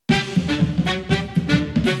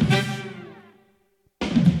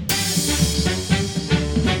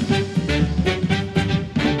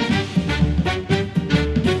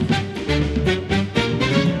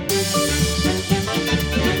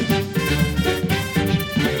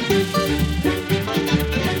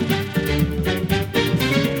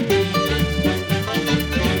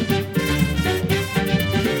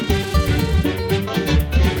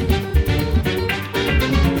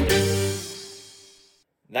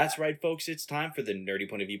That's right, folks. It's time for the Nerdy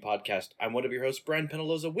Point of View podcast. I'm one of your hosts, Brian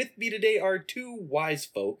Penaloza. With me today are two wise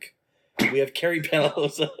folk. We have Carrie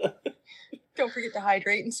Penaloza. Don't forget to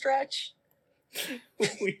hydrate and stretch.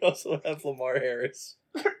 We also have Lamar Harris.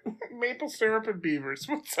 Maple syrup and beavers.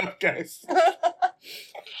 What's up, guys? Man,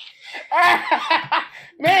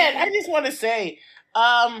 I just want to say,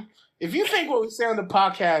 if you think what we say on the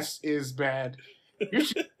podcast is bad,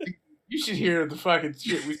 you should hear the fucking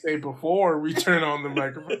shit we say before we turn on the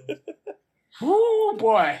microphone. Woo,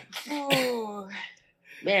 boy. Ooh.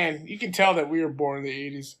 Man, you can tell that we were born in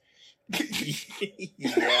the 80s.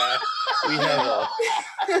 Yeah,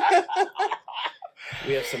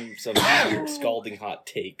 we have some scalding hot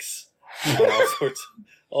takes on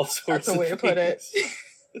all sorts. That's a way to put it.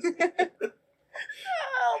 Oh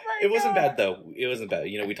my It wasn't God. bad though. It wasn't bad.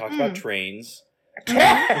 You know, we talked about trains.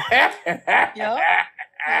 Yeah.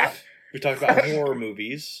 We talked about horror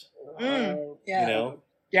movies. Yeah. You know,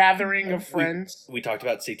 Gathering of friends. we talked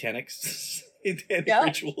about satanic Yeah.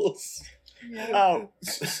 rituals. Yeah.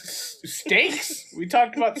 Steaks. We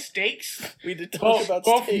talked about steaks. We did talk about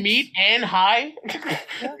both steaks. meat and high.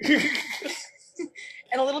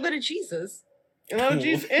 And a little bit of cheeses. and some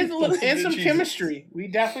Jesus. chemistry. We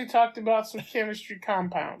definitely talked about some chemistry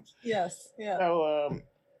compounds. Yes. Yeah. So,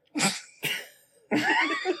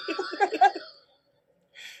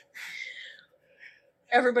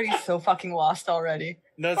 Everybody's so fucking lost already.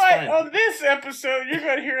 No, it's but fine. on this episode, you're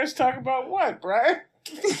going to hear us talk about what, Brian?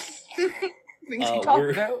 Things we talk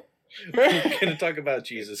we're- about. We're gonna talk about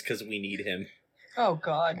Jesus because we need him. Oh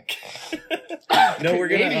God. No, we're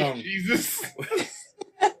gonna Canadian Jesus.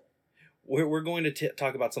 we're going to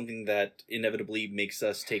talk about something that inevitably makes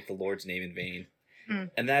us take the Lord's name in vain,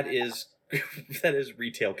 and that is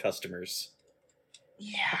retail customers.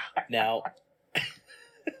 Yeah. Now,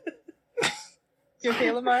 You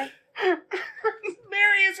okay, Lamar?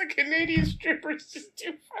 Mary is a Canadian stripper. It's just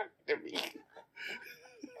too funny to me.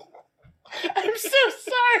 I'm so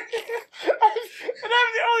sorry. And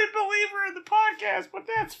I'm the only believer in the podcast, but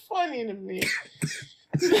that's funny to me.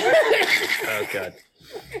 oh God.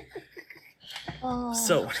 Oh.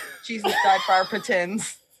 So Jesus died for our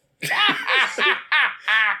pretends.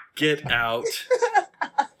 get out.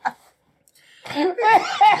 I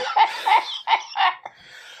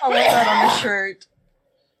want that on the shirt.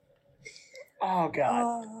 Oh,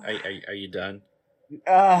 God. Oh, Are you done?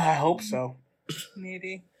 I hope so.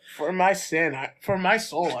 maybe. For my for my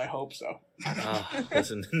soul, I hope so.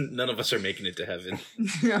 Listen, none of us are making it to heaven.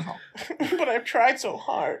 No. But I've tried so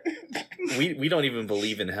hard. We don't even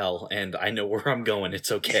believe in hell, and I know where I'm going.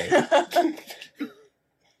 It's okay.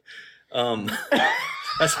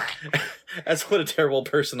 That's what a terrible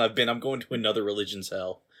person I've been. I'm going to another religion's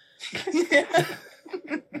hell.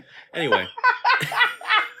 Anyway,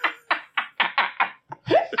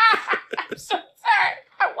 I'm so sorry.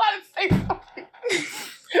 I want to say something.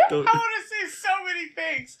 I want to say so many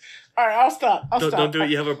things. All right, I'll stop. don't do it.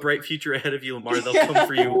 You have a bright future ahead of you, Lamar. They'll come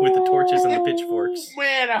for you with the torches and the pitchforks.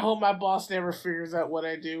 Man, I hope my boss never figures out what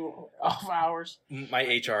I do off hours. My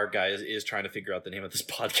HR guy is trying to figure out the name of this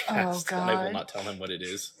podcast, Oh, and I will God. not tell him what it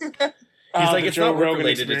is. He's The like, it's Joe not work Rogan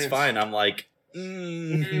related. It's experience. fine. I'm like, but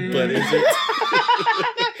is it?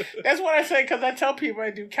 That's what I say because I tell people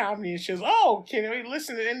I do comedy and shows. Oh, can we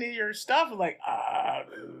listen to any of your stuff? I'm like,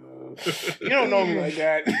 you don't know me like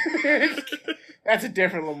that. That's a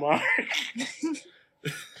different Lamar.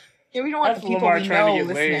 Yeah, we don't want That's the people Lamar we trying know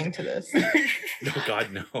to get listening laid. to this. No,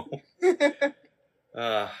 God,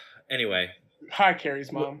 no. Anyway, Hi,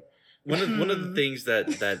 Carrie's mom. one of the things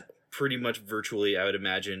that pretty much virtually, I would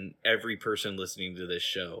imagine, every person listening to this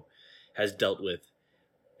show has dealt with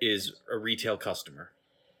is a retail customer.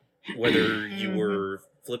 Whether you were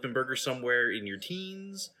flipping burgers somewhere in your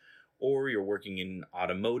teens, or you're working in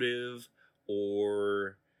automotive,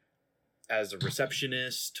 or as a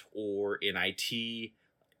receptionist, or in IT,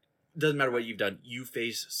 doesn't matter what you've done, you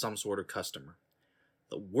face some sort of customer.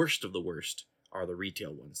 The worst of the worst are the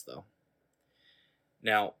retail ones, though.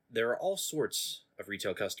 Now, there are all sorts of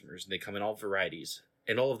retail customers. They come in all varieties,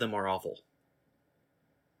 and all of them are awful.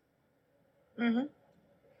 Mm-hmm.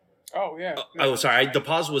 Oh, yeah. Sorry. The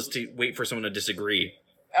pause was to wait for someone to disagree.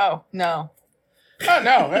 Oh, no. Oh,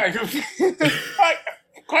 no.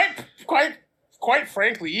 Quite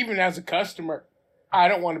frankly, even as a customer, I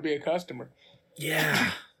don't want to be a customer.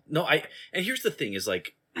 Yeah. No, and here's the thing is,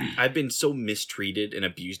 like, I've been so mistreated and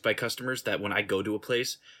abused by customers that when I go to a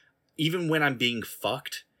place, even when I'm being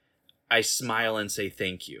fucked, I smile and say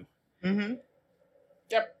thank you. Mm-hmm.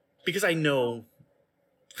 Yep. Because I know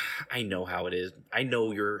how it is. I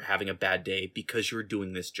know you're having a bad day because you're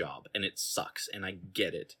doing this job and it sucks and I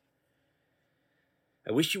get it.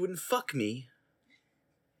 I wish you wouldn't fuck me,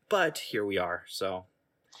 but here we are. So,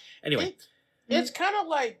 anyway. It's kind of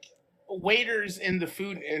like waiters in the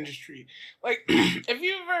food industry. Like, if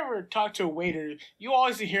you've ever talked to a waiter, you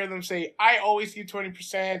always hear them say, I always give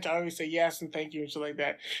 20%. I always say yes and thank you and shit like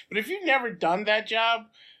that. But if you've never done that job,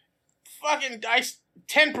 fucking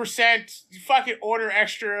 10%, fucking order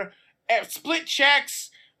extra, split checks.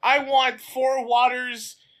 I want 4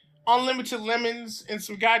 waters, unlimited lemons, and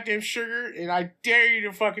some goddamn sugar, and I dare you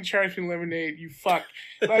to fucking charge me lemonade, you fuck.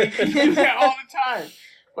 Like, you do that all the time.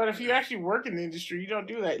 But if you actually work in the industry, you don't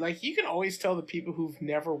do that. Like, you can always tell the people who've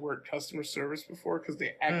never worked customer service before because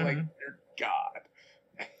they act like they're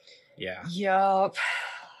God. Yeah. Yup.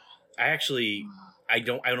 I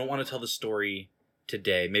don't want to tell the story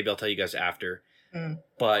today. Maybe I'll tell you guys after.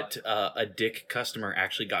 But a dick customer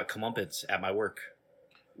actually got comeuppance at my work.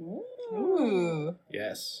 Ooh.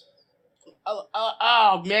 Yes.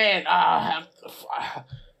 Oh man. I'm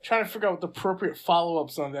trying to figure out the appropriate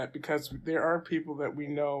follow-ups on that because there are people that we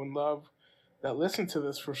know and love that listen to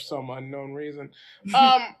this for some unknown reason.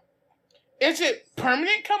 Is it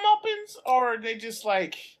permanent comeuppance or are they just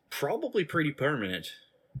like... Probably pretty permanent.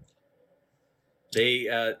 They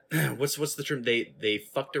what's the term? They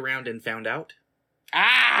fucked around and found out.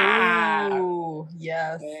 Ooh,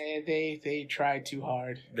 yes. They tried too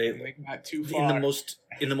hard. They got too far.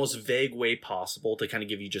 In the most vague way possible to kind of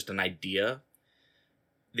give you just an idea.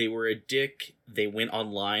 They were a dick. They went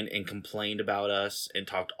online and complained about us and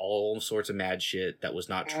talked all sorts of mad shit that was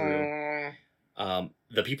not true.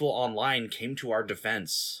 The people online came to our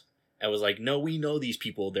defense and was like, no, we know these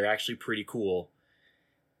people. They're actually pretty cool.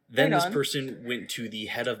 Then this person went to the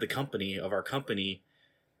head of our company,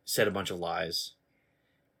 said a bunch of lies,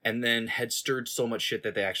 and then had stirred so much shit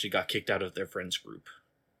that they actually got kicked out of their friends group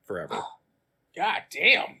forever. God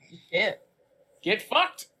damn. Yeah. Get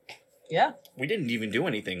fucked. Yeah. We didn't even do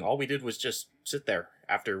anything. All we did was just sit there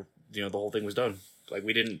after, the whole thing was done. Like,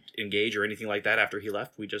 we didn't engage or anything like that after he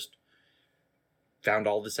left. We just found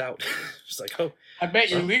all this out. Just like, oh. I bet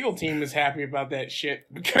your legal team is happy about that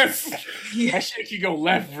shit because that shit could go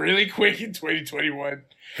left really quick in 2021.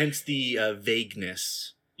 Hence the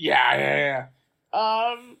vagueness. Yeah.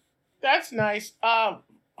 That's nice.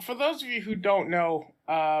 For those of you who don't know,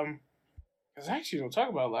 because I actually don't talk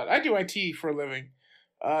about a lot. I do IT for a living.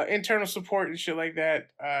 Internal support and shit like that.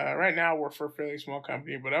 Right now I work for a fairly small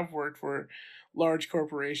company, but I've worked for large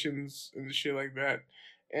corporations and shit like that.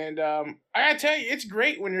 And I gotta tell you, it's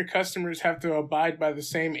great when your customers have to abide by the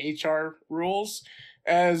same HR rules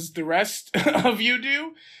as the rest of you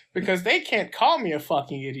do, because they can't call me a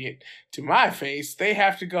fucking idiot to my face. They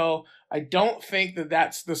have to go, I don't think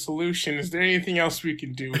that's the solution. Is there anything else we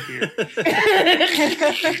can do here?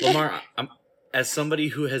 Lamar, as somebody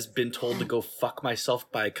who has been told to go fuck myself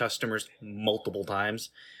by customers multiple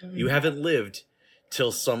times, you haven't lived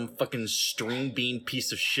till some fucking string bean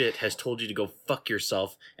piece of shit has told you to go fuck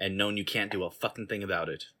yourself and known you can't do a fucking thing about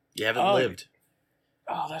it. You haven't lived.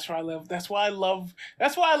 Oh, that's why I live. That's why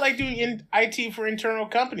I like doing IT for internal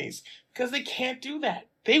companies, because they can't do that.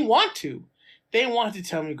 They want to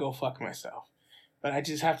tell me to go fuck myself, but I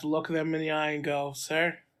just have to look them in the eye and go,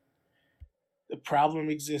 sir, the problem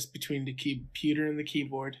exists between the computer and the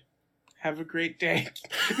keyboard. Have a great day.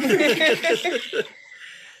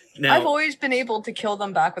 Now, I've always been able to kill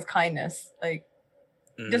them back with kindness. Like,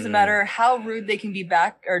 it doesn't matter how rude they can be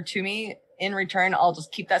back or to me. In return, I'll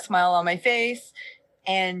just keep that smile on my face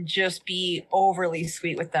and just be overly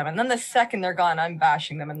sweet with them. And then the second they're gone, I'm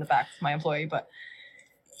bashing them in the back with my employee. But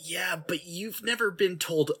yeah, but you've never been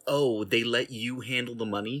told, oh, they let you handle the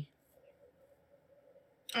money?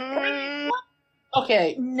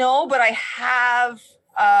 Okay. No, but I have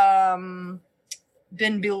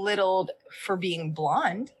been belittled for being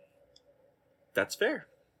blonde. That's fair.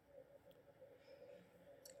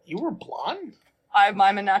 You were blonde? I'm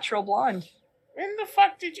a natural blonde. When the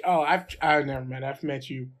fuck did you... Oh, I've never met. I've met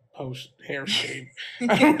you post hair shave.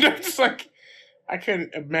 It's like, I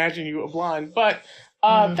couldn't imagine you a blonde. But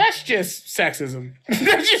that's just sexism.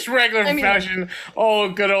 That's just regular fashion. Oh,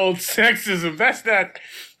 good old sexism. That's not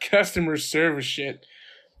customer service shit.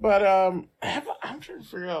 But I'm trying to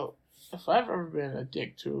figure out if I've ever been a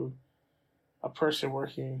dick to a person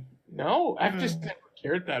working. No, I've just never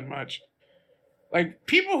cared that much. Like,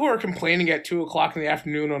 people who are complaining at 2:00 in the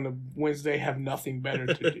afternoon on a Wednesday have nothing better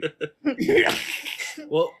to do.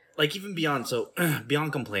 Well, like, even beyond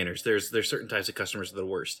complainers, there's certain types of customers that are the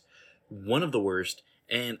worst. One of the worst,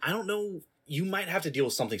 and I don't know, you might have to deal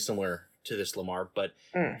with something similar to this, Lamar, but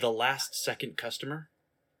the last second customer.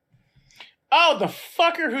 Oh, the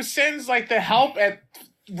fucker who sends, like, the help at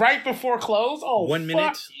right before close? Oh, 1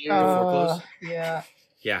 minute fuck you. before close? Yeah.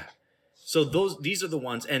 Yeah. So these are the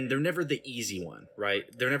ones, and they're never the easy one, right?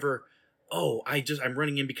 They're never, oh, I'm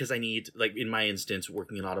running in because I need, like in my instance,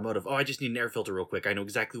 working in automotive. Oh, I just need an air filter real quick. I know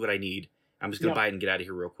exactly what I need. I'm just gonna buy it and get out of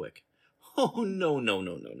here real quick. Oh no.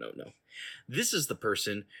 This is the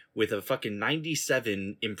person with a fucking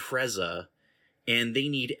 97 Impreza, and they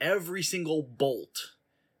need every single bolt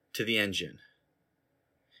to the engine.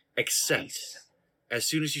 Except, as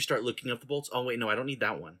soon as you start looking up the bolts, oh wait, no, I don't need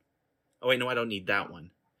that one. Oh wait, no, I don't need that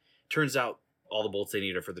one. Turns out all the bolts they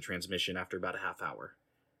need are for the transmission after about a half hour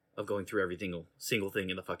of going through every single thing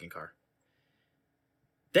in the fucking car.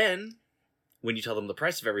 Then, when you tell them the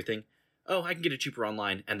price of everything, oh, I can get it cheaper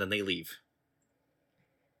online, and then they leave.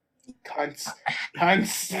 Cunts.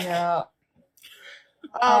 Yeah.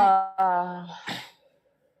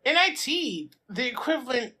 In IT, the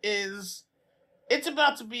equivalent is, it's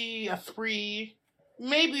about to be a 3,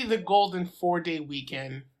 maybe the golden 4-day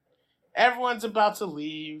weekend. Everyone's about to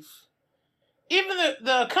leave. Even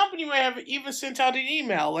the company might have even sent out an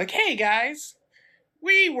email like, hey guys,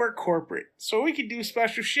 we work corporate, so we can do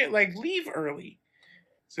special shit like leave early.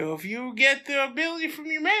 So if you get the ability from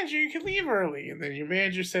your manager, you can leave early. And then your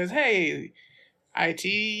manager says, hey, IT,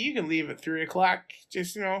 you can leave at 3 o'clock.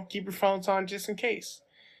 Just, keep your phones on just in case.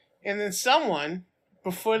 And then someone,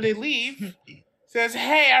 before they leave, says,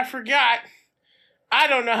 hey, I forgot. I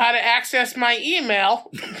don't know how to access my email.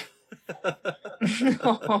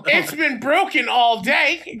 It's been broken all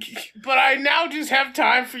day, but I now just have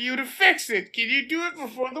time for you to fix it. Can you do it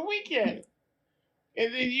before the weekend?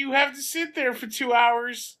 And then you have to sit there for 2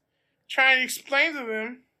 hours trying to explain to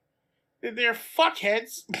them that they're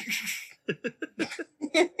fuckheads.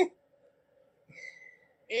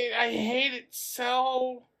 And I hate it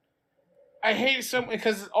so much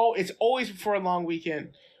because it's always before a long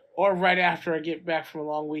weekend or right after I get back from a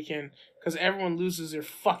long weekend, because everyone loses their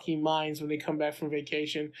fucking minds when they come back from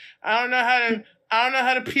vacation. I don't know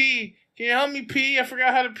how to pee. Can you help me pee? I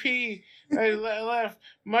forgot how to pee. I left.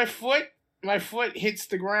 My foot hits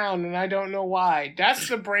the ground and I don't know why. That's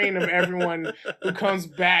the brain of everyone who comes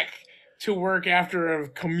back to work after a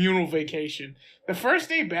communal vacation. The first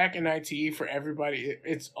day back in IT for everybody,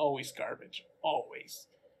 it's always garbage. Always.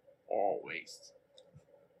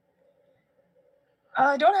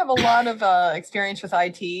 I don't have a lot of experience with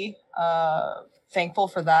IT. Thankful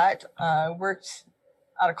for that. Worked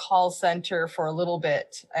at a call center for a little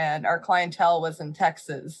bit, and our clientele was in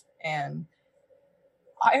Texas. And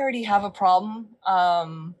I already have a problem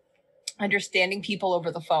understanding people over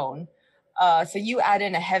the phone. So you add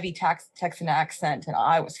in a heavy Texan accent, and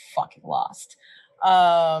I was fucking lost.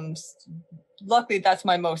 Luckily, that's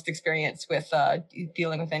my most experience with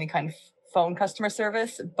dealing with any kind of phone customer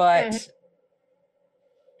service. But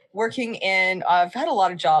working in, I've had a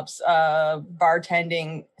lot of jobs,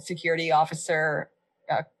 bartending, security officer,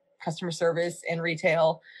 customer service in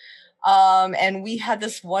retail. And we had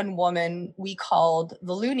this one woman we called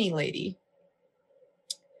the Looney Lady.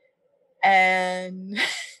 And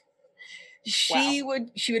she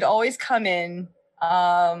would always come in,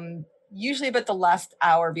 usually about the last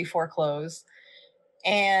hour before close.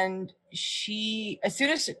 And as soon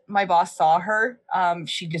as my boss saw her,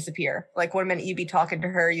 she'd disappear. Like 1 minute you'd be talking to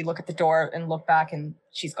her, you look at the door and look back and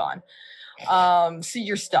she's gone. So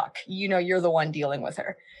you're stuck. You're the one dealing with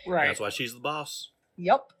her. Right. That's why she's the boss.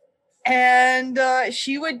 Yep. And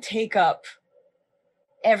she would take up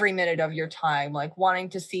every minute of your time, like wanting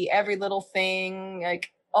to see every little thing. Like,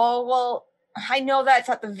 oh, well, I know that's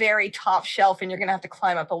at the very top shelf and you're going to have to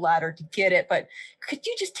climb up a ladder to get it, but could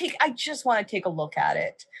you I just want to take a look at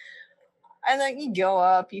it. And then you go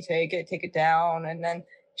up, you take it down, and then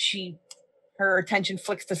her attention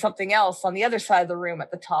flicks to something else on the other side of the room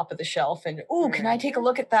at the top of the shelf. And, can I take a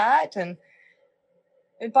look at that? And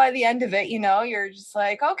by the end of it, you're just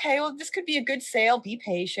like, okay, well, this could be a good sale. Be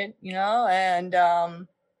patient, and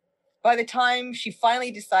by the time she finally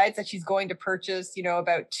decides that she's going to purchase,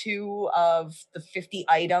 about 2 of the 50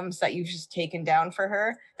 items that you've just taken down for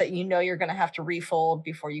her that you're going to have to refold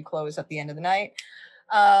before you close at the end of the night,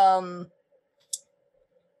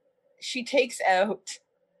 she takes out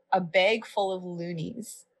a bag full of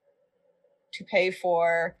loonies to pay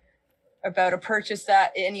for about a purchase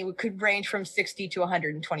that could range from $60 to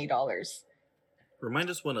 $120. Remind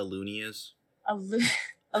us what a loony is.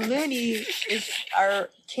 A loony is our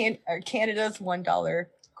Canada's $1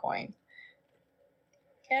 coin.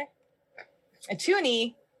 Okay. A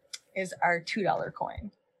toonie is our $2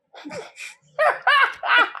 coin.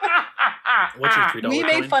 What's your $3 coin? We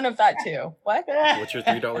made fun of that too. What? What's your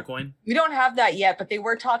 $3 coin? We don't have that yet, but they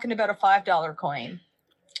were talking about a $5 coin.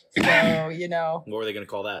 So, What were they going to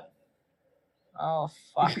call that? Oh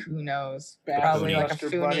fuck, who knows? Bath Probably like a Buster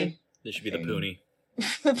Foonie. Bunny. This should be the Poonie.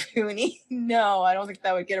 The Poonie? No, I don't think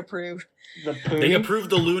that would get approved. The They Poonie. approved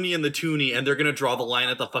the Looney and the Toonie, and they're gonna draw the line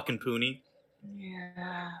at the fucking Poonie.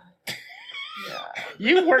 Yeah. Yeah.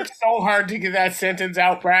 You worked so hard to get that sentence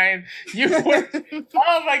out, Brian. You worked.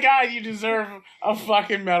 Oh my god, you deserve a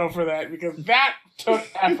fucking medal for that because that took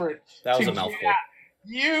effort. That was to a mouthful. get out.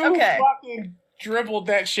 You Okay. fucking dribbled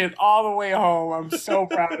that shit all the way home. I'm so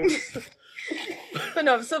proud of you. But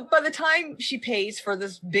no, so by the time she pays for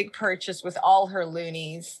this big purchase with all her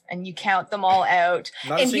loonies and you count them all out,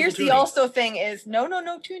 Not a and single here's the Toonie. also thing is no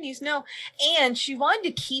toonies, no. And she wanted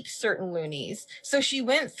to keep certain loonies. So she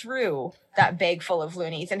went through that bag full of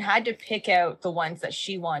loonies and had to pick out the ones that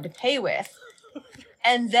she wanted to pay with.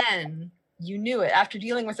 And then you knew it after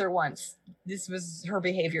dealing with her once. This was her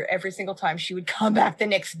behavior every single time. She would come back the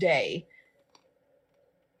next day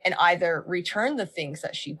and either return the things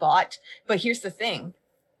that she bought. But here's the thing.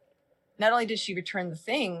 Not only did she return the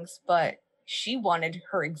things, but she wanted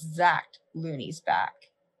her exact loonies back.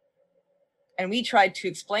 And we tried to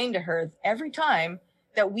explain to her every time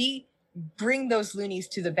that we bring those loonies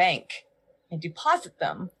to the bank and deposit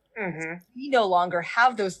them. Mm-hmm. We no longer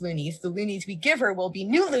have those loonies. The loonies we give her will be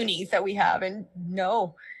new loonies that we have. And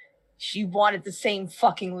no, she wanted the same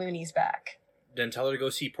fucking loonies back. Then tell her to go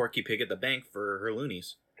see Porky Pig at the bank for her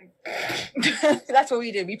loonies. That's what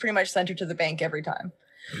we did. We pretty much sent her to the bank every time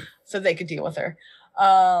so they could deal with her.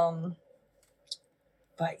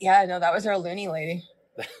 But yeah, no, that was our loony lady.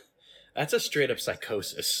 That's a straight up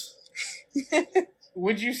psychosis.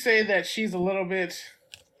 Would you say that she's a little bit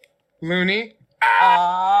loony?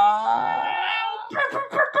 Ah.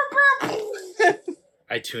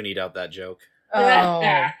 I toonied out that joke. Oh,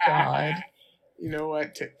 God. You know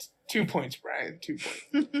what? 2 points, Brian. 2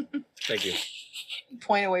 points. Thank you.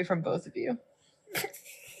 Point away from both of you.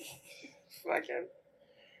 Fucking.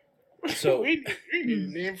 So- we need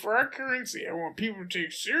a name for our currency. I want people to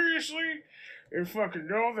take seriously and fucking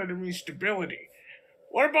know that it means stability.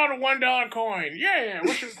 What about a $1 coin? Yeah,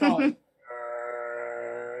 what should we call it?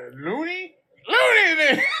 Loony? Loony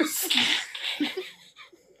it is!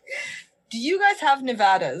 Do you guys have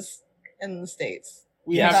Nevadas in the States?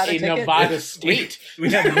 We Nevada have a tickets? Nevada state. We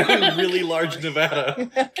have one really large Nevada.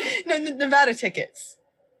 No, Nevada tickets.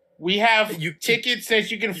 We have You- tickets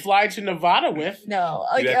that you can fly to Nevada with. No,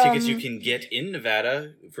 like You have tickets you can get in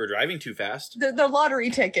Nevada for driving too fast. the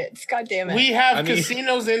lottery tickets. God damn it. We have I mean-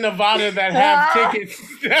 casinos in Nevada that have tickets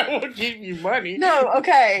that will give you money. No,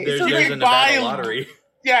 okay. There's, so you there's can a Nevada buy- lottery.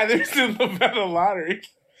 Yeah, there's the Nevada lottery.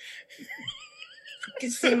 you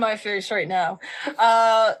can see my face right now.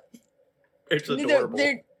 It's They're, adorable.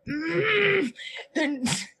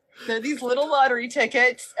 they're these little lottery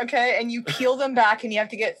tickets, okay, and you peel them back and you have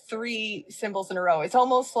to get 3 symbols in a row. It's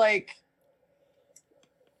almost like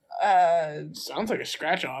Sounds like a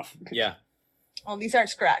scratch off. Yeah. well, these aren't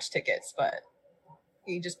scratch tickets, but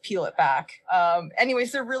you just peel it back.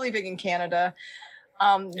 Anyways, they're really big in Canada.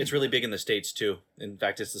 It's really big in the States, too. In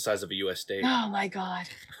fact, it's the size of a U.S. state. Oh my god.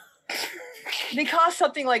 They cost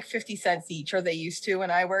something like 50 cents each, or they used to when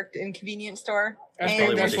I worked in convenience store. I That's And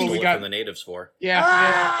probably what that's they what stole we it got. from the natives for. Yeah.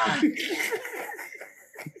 Ah!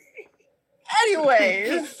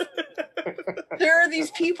 Anyways, there are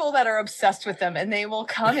these people that are obsessed with them, and they will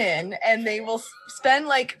come in and they will spend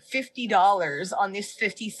like $50 on these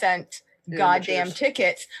 50-cent goddamn Amateurs.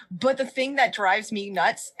 tickets. But the thing that drives me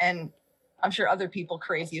nuts, and I'm sure other people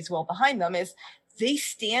crazy as well behind them, is they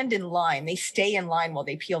stand in line. They stay in line while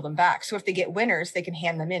they peel them back. So if they get winners, they can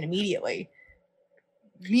hand them in immediately.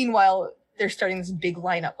 Meanwhile, they're starting this big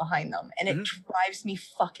lineup behind them, and it Mhm. drives me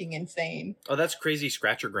fucking insane. Oh, that's Crazy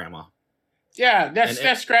Scratcher Grandma. Yeah, that's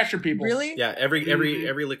And- scratcher people. Really? Yeah, every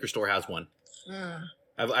Mhm. liquor store has one. Mm.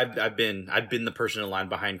 I've been the person in line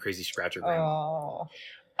behind Crazy Scratcher Grandma.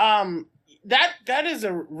 Oh. That is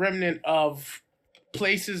a remnant of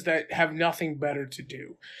places that have nothing better to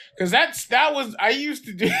do. Because I used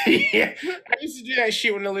to do that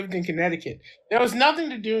shit when I lived in Connecticut. There was nothing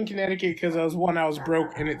to do in Connecticut because I was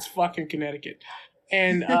broke and it's fucking Connecticut.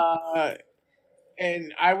 And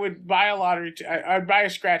and I would buy a lottery I'd buy a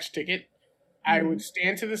scratch ticket. I would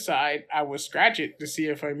stand to the side, I would scratch it to see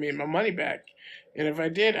if I made my money back. And if I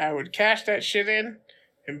did, I would cash that shit in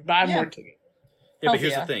and buy Yeah. more tickets. Yeah, Hell but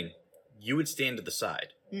here's yeah. the thing. You would stand to the side.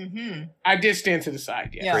 Mm-hmm. I did stand to the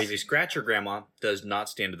side, yeah. Yeah. Crazy Scratcher Grandma does not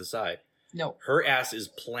stand to the side. No. Her ass is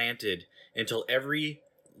planted until every,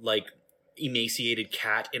 emaciated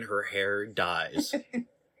cat in her hair dies.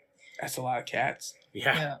 That's a lot of cats.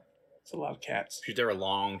 Yeah. Yeah. That's a lot of cats. She's there a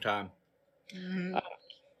long time. Mm-hmm.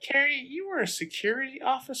 Carrie, you were a security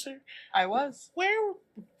officer. I was. Where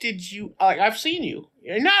did you like? I've seen you.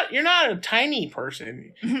 You're not a tiny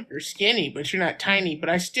person. You're skinny, but you're not tiny. But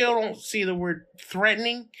I still don't see the word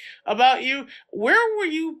threatening about you. Where were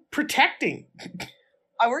you protecting?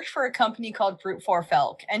 I worked for a company called Brute 4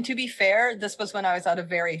 Felk. And to be fair, this was when I was at a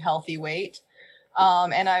very healthy weight.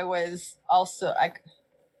 And I was also,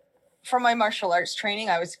 for my martial arts training,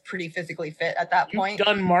 I was pretty physically fit at that point. You've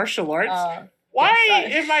done martial arts? Why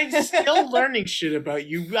am I still learning shit about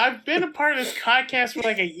you? I've been a part of this podcast for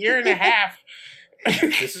like a year and a half.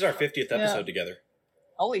 This is our 50th episode together.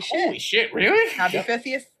 Holy shit. Holy shit, really? Happy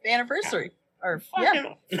 50th anniversary. Or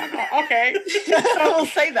Fucking, okay. We'll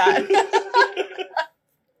say that.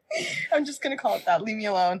 I'm just going to call it that. Leave me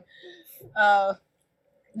alone. I'm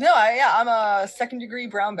a second degree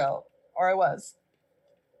brown belt. Or I was.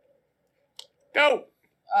 Go.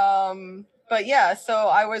 But yeah, so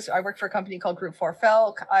I worked for a company called Group 4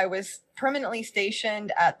 Felk. I was permanently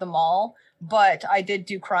stationed at the mall, but I did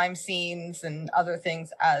do crime scenes and other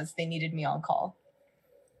things as they needed me on call.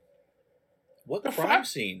 What crime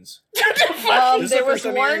scenes? There was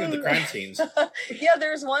one. Of the crime scenes. Yeah,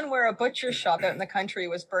 there's one where a butcher shop out in the country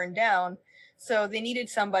was burned down, so they needed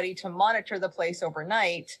somebody to monitor the place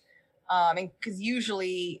overnight, because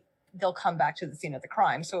usually they'll come back to the scene of the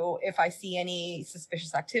crime. So if I see any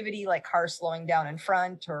suspicious activity, like cars slowing down in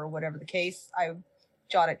front or whatever the case, I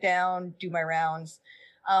jot it down, do my rounds.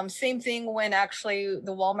 Same thing when actually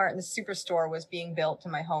the Walmart and the Superstore was being built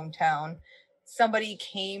in my hometown. Somebody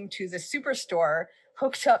came to the Superstore,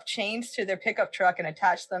 hooked up chains to their pickup truck and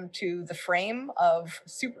attached them to the frame of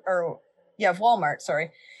Walmart,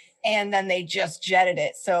 sorry. And then they just jetted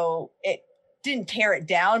it. So it didn't tear it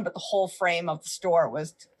down, but the whole frame of the store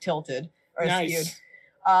was tilted or skewed.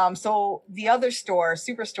 So the other store,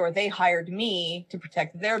 Superstore, they hired me to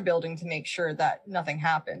protect their building to make sure that nothing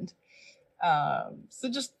happened. So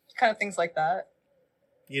just kind of things like that.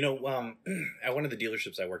 You know, at one of the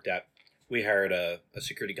dealerships I worked at, we hired a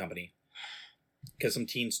security company because some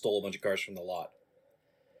teens stole a bunch of cars from the lot.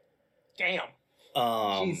 Damn.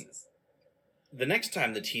 Jesus. The next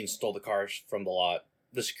time the teens stole the cars from the lot,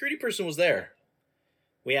 the security person was there.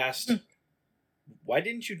 We asked, why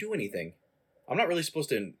didn't you do anything? I'm not really supposed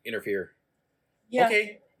to interfere. Yeah.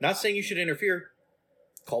 Okay, not saying you should interfere.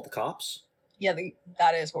 Call the cops. Yeah,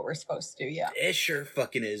 that is what we're supposed to do, yeah. It sure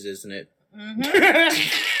fucking is, isn't it?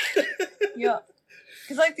 Mm-hmm. Yeah.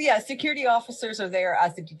 Because, security officers are there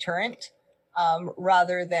as a deterrent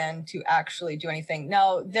rather than to actually do anything.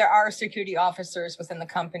 Now, there are security officers within the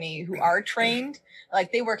company who are trained.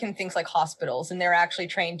 Like, they work in things like hospitals, and they're actually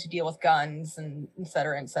trained to deal with guns and et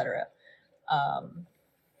cetera, et cetera.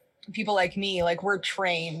 People like me, like, we're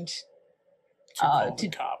trained to call the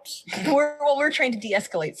cops. We're trained to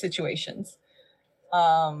de-escalate situations.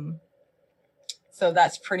 So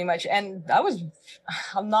that's pretty much, and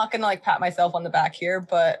I'm not going to like pat myself on the back here,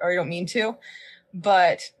 or I don't mean to,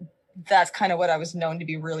 but that's kind of what I was known to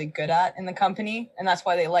be really good at in the company. And that's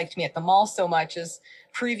why they liked me at the mall so much, is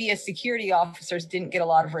previous security officers didn't get a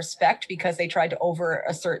lot of respect because they tried to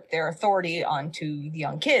assert their authority onto the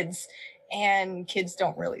young kids. And teenagers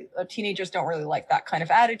don't really like that kind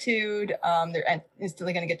of attitude. They're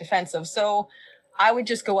instantly going to get defensive. So I would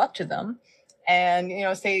just go up to them and,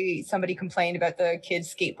 say somebody complained about the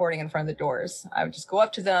kids skateboarding in front of the doors. I would just go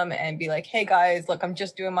up to them and be like, hey guys, look, I'm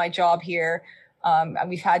just doing my job here. And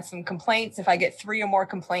we've had some complaints. If I get 3 or more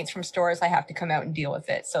complaints from stores, I have to come out and deal with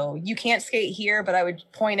it. So you can't skate here, but I would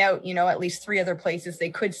point out, at least 3 other places they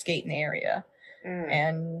could skate in the area.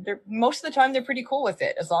 And most of the time they're pretty cool with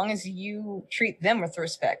it, as long as you treat them with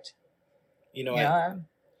respect. I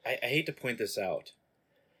hate to point this out,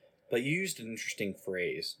 but you used an interesting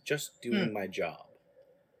phrase, just doing my job.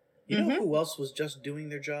 You know who else was just doing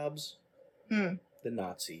their jobs? The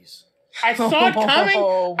Nazis. I saw it coming.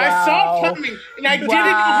 Wow. I saw it coming, and I didn't know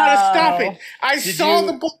how to stop it.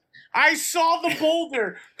 I saw the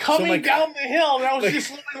boulder coming down the hill, and I was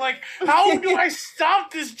just looking like, how do I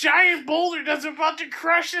stop this giant boulder that's about to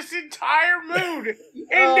crush this entire mood?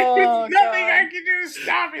 And there's nothing I can do to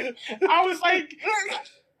stop it. I was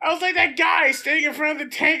like that guy standing in front of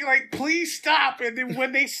the tank, like, please stop. And then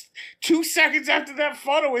when 2 seconds after that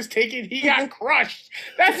photo was taken, he got crushed.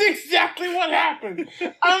 That's exactly what happened.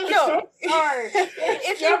 I'm so sorry.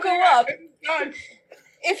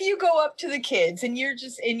 If you go up to the kids and you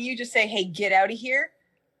just say, hey, get out of here,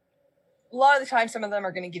 a lot of the time some of them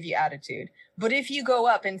are going to give you attitude. But if you go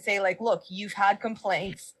up and say, like, look, you've had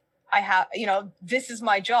complaints, this is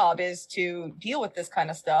my job, is to deal with this kind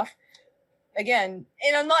of stuff. again,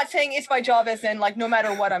 and I'm not saying it's my job as in like no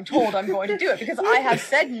matter what I'm told, I'm going to do it because I have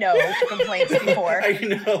said no to complaints before. I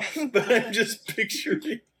know, but I'm just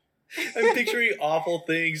picturing awful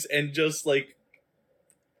things and just like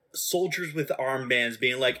soldiers with armbands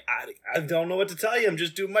being like, I don't know what to tell you. I'm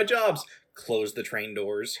just doing my jobs. Close the train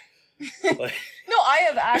doors. Like, No, I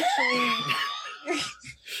have actually.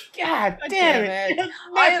 God damn it!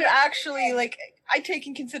 I have actually like I take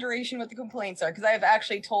in consideration what the complaints are because I have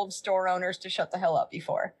actually told store owners to shut the hell up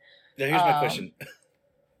before. now here's my question.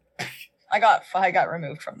 I got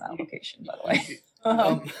removed from that location, by the way.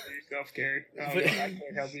 Yourself, Gary. I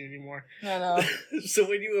can't help you anymore. No. So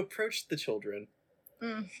when you approached the children,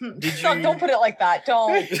 Don't put it like that.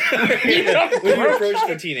 Don't. when you approached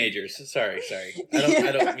the teenagers, sorry.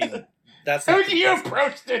 I don't mean that's. How Not, do you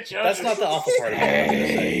approach the children? That's not the awful part of it.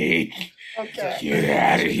 Hey, Okay. get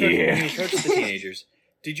out of When here! you approached the teenagers,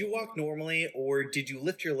 did you walk normally or did you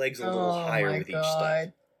lift your legs a little higher with each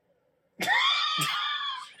step?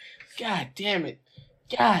 God damn it!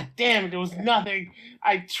 God damn it! There was nothing.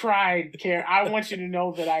 I tried, Carrie. I want you to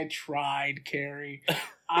know that I tried, Carrie.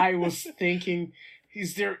 I was thinking,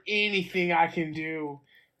 is there anything I can do?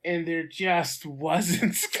 And there just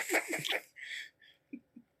wasn't.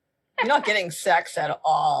 You're not getting sex at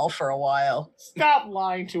all for a while. Stop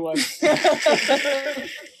lying to us.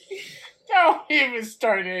 Don't even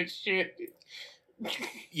start that shit.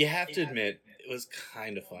 You have to admit, it was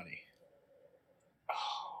kind of funny.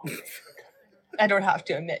 Oh, I don't have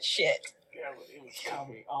to admit shit. God, it was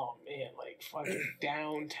coming. Oh man, like fucking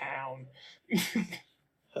downtown.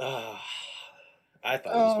 I thought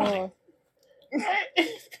it was funny.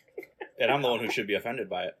 And I'm the one who should be offended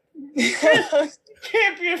by it.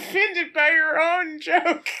 Can't be offended by your own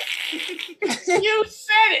joke. You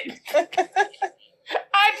said it.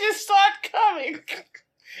 I just saw it coming.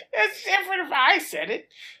 It's different if I said it.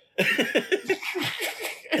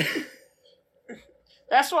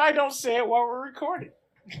 That's why I don't say it while we're recording.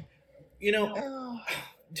 You know,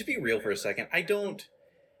 to be real for a second, I don't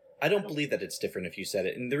believe that it's different if you said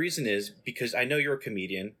it. And the reason is because I know you're a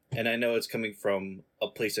comedian and I know it's coming from a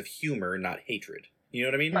place of humor, not hatred. You know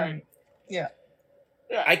what I mean? Right. Yeah.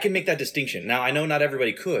 I can make that distinction. Now, I know not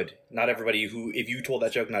everybody could. Not everybody who, if you told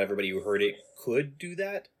that joke, not everybody who heard it could do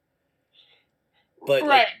that. But right.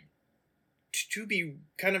 Like, to be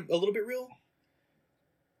kind of a little bit real,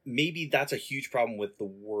 maybe that's a huge problem with the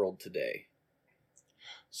world today.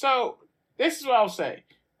 So, this is what I'll say.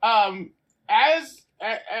 As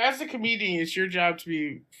a comedian, it's your job to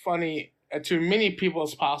be funny to many people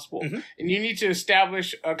as possible. Mm-hmm. And you need to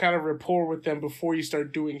establish a kind of rapport with them before you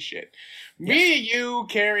start doing shit. Yes. Me, you,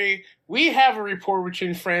 Carrie, we have a rapport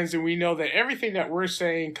between friends, and we know that everything that we're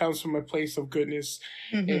saying comes from a place of goodness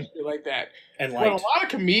and shit like that. And what a lot of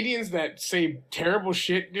comedians that say terrible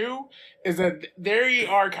shit do is that they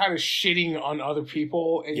are kind of shitting on other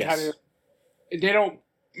people and kind of, they don't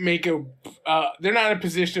make a, they're not in a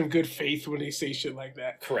position of good faith when they say shit like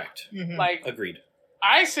that. Correct. Like, agreed.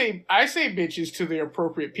 I say bitches to the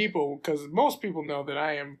appropriate people because most people know that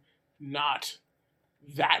I am not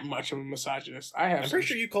that much of a misogynist. I'm pretty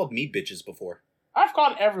sure you called me bitches before. I've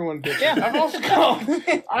called everyone bitches. Yeah. I've also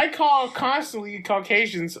I call constantly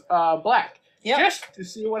Caucasians black. Yep. Just to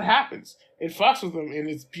see what happens. It fucks with them and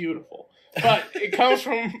it's beautiful. But it comes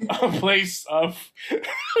from a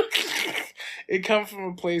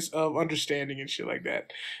place of understanding and shit like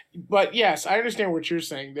that. But yes, I understand what you're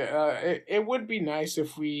saying. That it would be nice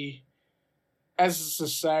if we, as a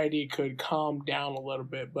society, could calm down a little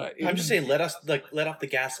bit. But I'm just saying, let off the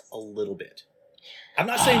gas a little bit. I'm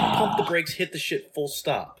not saying pump the brakes, hit the shit full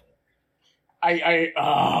stop.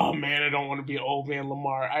 Oh man, I don't want to be an old man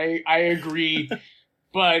Lamar. I agree,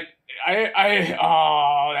 but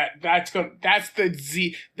that's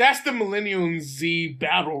the millennial and Z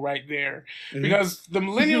battle right there. Because the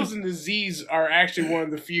millennials and the Zs are actually one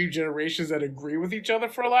of the few generations that agree with each other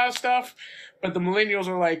for a lot of stuff, but the millennials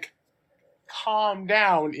are like, calm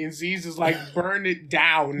down, and Z's is like, burn it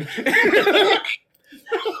down.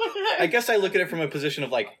 I guess I look at it from a position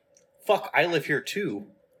of like, fuck, I live here too.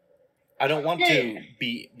 I don't want to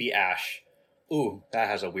be Ash. Ooh, that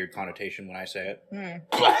has a weird connotation when I say it.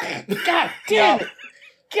 God damn it.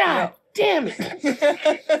 God damn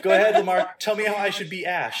it. Go ahead, Lamar. Tell me how I should be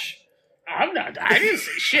Ash. I didn't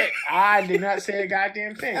say shit. I did not say a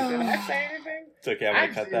goddamn thing. Did I say anything? It's okay, I'm going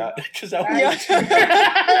to cut that. Because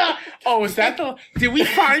that Oh, is that the... Did we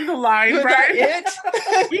find the line, was right? That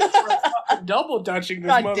it? We were fucking double dutching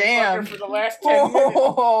this motherfucker for the last 10 minutes.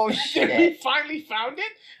 Oh, shit. Did we finally found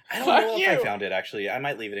it? I don't know if I found it, actually. I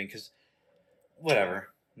might leave it in, because... Whatever.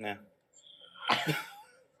 Nah.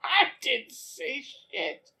 I didn't say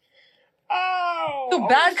shit. Oh, So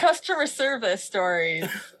bad customer service stories.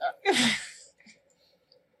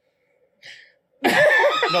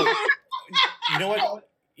 No, you know what?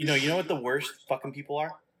 You know what the worst fucking people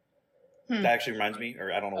are? Hmm. That actually reminds me,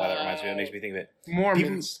 or I don't know why that reminds me. It makes me think of it.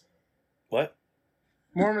 Mormons. What?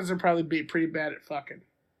 Mormons are probably pretty bad at fucking.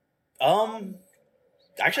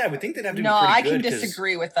 Actually, I would think they'd have to be No, pretty I good. can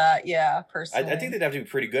disagree with that. Yeah, personally. I think they'd have to be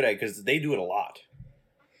pretty good at it because they do it a lot.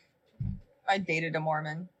 I dated a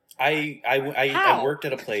Mormon. I How? worked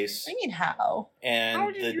at a place, I mean, how? and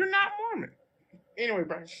How did you're not Mormon? Anyway,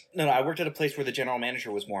 Brian. no, I worked at a place where the general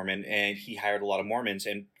manager was Mormon, and he hired a lot of Mormons,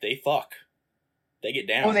 and they fuck. They get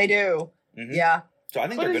down. Oh, they do. Mhm. Yeah. So I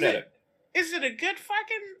think But they're is good at it. Is it a good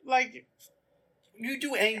fucking like? You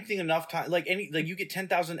do anything enough time, like you get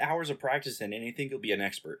 10,000 hours of practice in, and you think you'll be an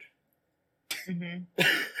expert. hmm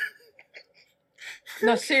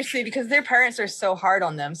No, seriously, because their parents are so hard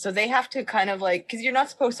on them. So they have to kind of like, because you're not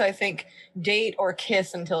supposed to, I think, date or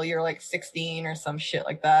kiss until you're like 16 or some shit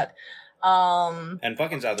like that. And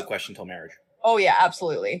fucking's out of the question till marriage. Oh yeah,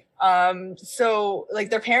 absolutely. So like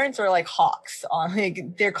their parents are like hawks on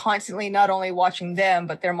like they're constantly not only watching them,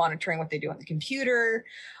 but they're monitoring what they do on the computer.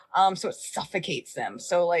 So it suffocates them.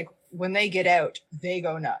 So like when they get out, they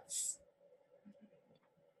go nuts.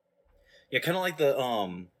 Yeah, kind of like the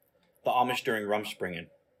Amish during Rumspringen.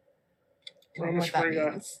 Don't know what that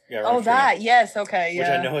Rumspringa. means. Yeah, Oh, Rumspringen, that, yes, okay, which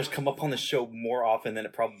yeah. I know has come up on the show more often than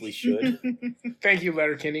it probably should. Thank you,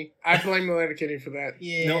 Letterkenny. I blame the Letterkenny for that.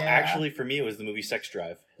 Yeah. No, actually, for me, it was the movie Sex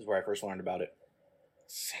Drive. Is where I first learned about it.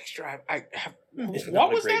 Sex Drive. I have. It's What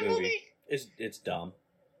not a was great that movie? It's dumb.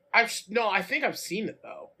 I think I've seen it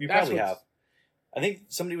though. You That's probably what's- have. I think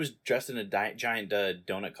somebody was dressed in a giant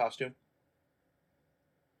donut costume.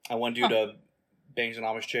 And one dude bangs an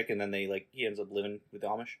Amish chick, and then he ends up living with the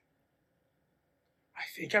Amish. I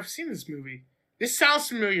think I've seen this movie. This sounds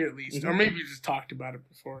familiar at least, or Mhm. maybe you just talked about it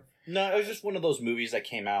before. No, it was just one of those movies that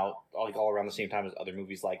came out all around the same time as other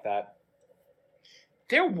movies like that.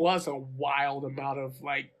 There was a wild amount of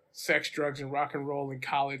like sex, drugs, and rock and roll in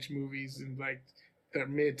college movies in like the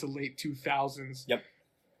mid to late 2000s. Yep.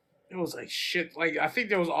 It was like shit. Like I think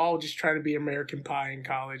they was all just trying to be American Pie in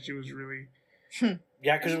college. It was really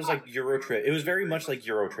Yeah, because it was like Eurotrip. It was very much like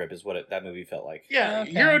Eurotrip, is what that movie felt like. yeah.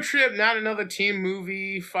 Okay. Eurotrip, not another teen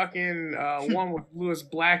movie. Fucking one with Lewis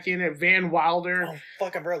Black in it. Van Wilder. Oh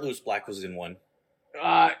fuck! I forgot Lewis Black was in one.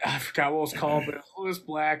 I forgot what it was called, but it was Lewis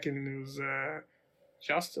Black and it was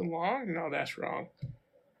Justin Long. No, that's wrong.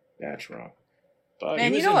 That's wrong. But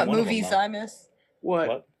Man, he you was know in what one of them, movies though. I miss?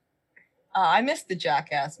 what? I miss the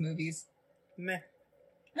Jackass movies. Meh.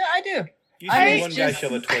 No, I do. You I see miss one guy just-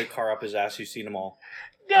 shove a toy car up his ass. You've seen them all.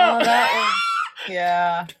 No. Oh, that was,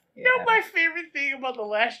 yeah. You know, my favorite thing about the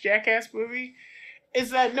last Jackass movie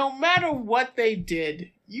is that no matter what they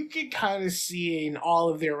did, you can kind of see in all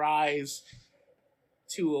of their eyes,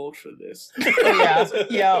 too old for this.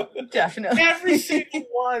 Yeah, definitely. Every single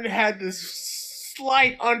one had this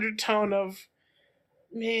slight undertone of,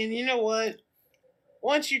 man, you know what?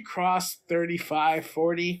 Once you cross 35,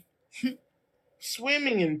 40,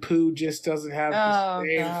 swimming in poo just doesn't have the Oh,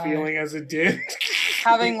 same God. feeling as it did.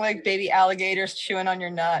 Having like baby alligators chewing on your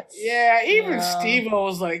nuts. Yeah, even Yeah. Steve-O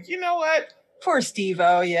was like, you know what? Poor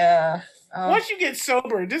Steve-O, yeah. Once you get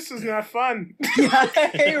sober, this is not fun.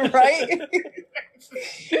 Yeah, right?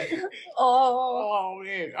 Oh. Oh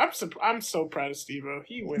man, I'm so proud of Steve-O.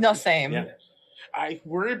 He went. No, same. Yeah. I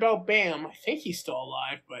worry about Bam. I think he's still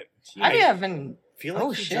alive, but I haven't. Feel like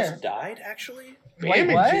Oh, he shit. just died. Actually, Wait, Bam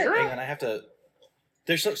and what? Jira? hang on. I have to.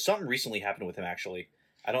 There's something recently happened with him. Actually,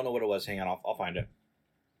 I don't know what it was. Hang on, I'll find it.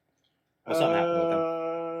 Well, something happened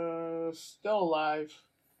with him, Still alive.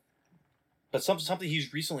 but something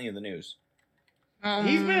he's recently in the news.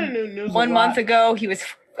 He's been in the news. 1 a month lot. ago.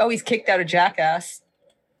 He's kicked out of Jackass.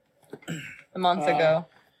 A month Uh, ago.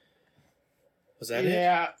 Was that it?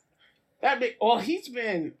 Yeah, well, he's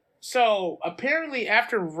been. So apparently,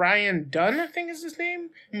 after Ryan Dunn, I think is his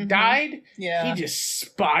name, Mhm. died, Yeah. he just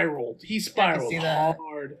spiraled. He spiraled see that.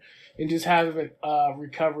 hard, and just hasn't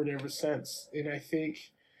recovered ever since. And I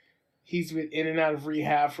think he's been in and out of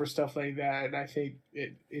rehab for stuff like that. And I think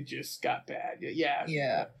it just got bad. Yeah.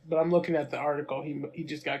 Yeah. But I'm looking at the article. He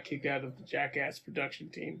just got kicked out of the Jackass production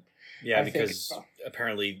team. Yeah, I think because it's tough.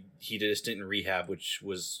 apparently he did a stint in rehab, which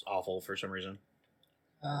was awful for some reason.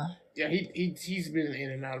 Yeah, he's been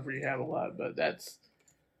in and out of rehab a lot, but that's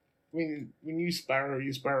when you spiral,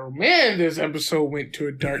 you spiral. Man, this episode went to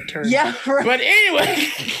a dark turn. Yeah. Right. But anyway,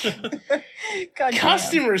 God damn.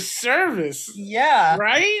 customer service, Yeah.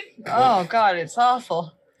 right? Oh God, it's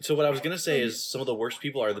awful. So what I was gonna say is some of the worst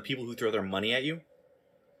people are the people who throw their money at you.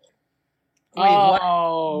 Wait, what?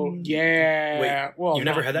 Oh, yeah. Wait, well, you've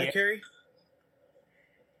never not had that, yet. Carrie?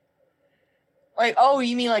 Like, oh,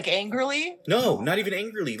 you mean like angrily? No, not even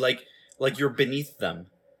angrily. Like you're beneath them.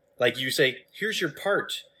 Like you say, "Here's your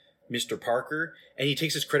part, Mr. Parker," and he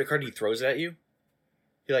takes his credit card and he throws it at you.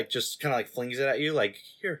 He like just kind of like flings it at you, like,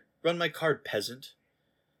 "Here, run my card, peasant."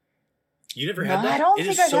 You never had No, that? I don't It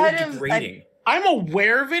think is I've so had him- degrading. I'm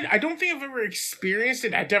aware of it. I don't think I've ever experienced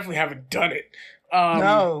it. I definitely haven't done it.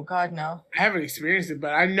 No, God, no. I haven't experienced it,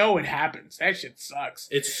 but I know it happens. That shit sucks.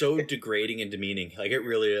 It's so degrading and demeaning. Like it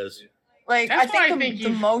really is. Like, That's I think, why I think the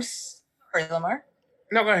you- most. Sorry, Lamar.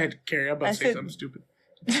 No, go ahead, Carrie. I'm about I to say said- something stupid.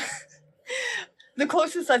 The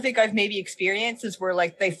closest I think I've maybe experienced is where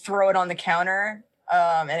like they throw it on the counter,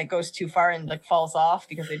 and it goes too far and like falls off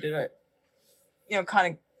because they did it,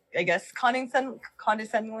 kind of, I guess,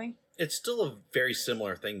 condescendingly. It's still a very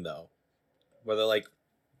similar thing, though. Where they're like,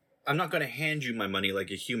 "I'm not going to hand you my money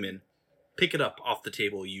like a human. Pick it up off the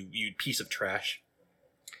table, you piece of trash."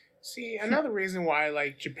 See, another reason why I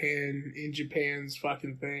like Japan in Japan's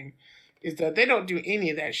fucking thing is that they don't do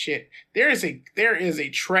any of that shit. There is a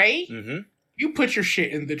tray. Mm-hmm. You put your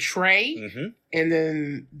shit in the tray, Mm-hmm. and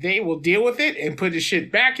then they will deal with it and put the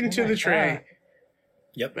shit back into Oh my the tray. God.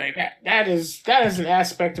 Yep. Like that is an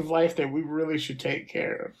aspect of life that we really should take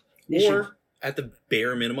care of. We should- Or, at the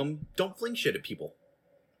bare minimum, don't fling shit at people.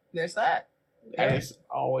 There's that. that is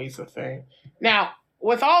always a thing. Now,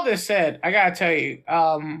 with all this said, I gotta tell you,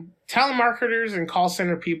 telemarketers and call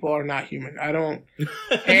center people are not human. I don't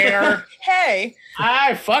care. Hey,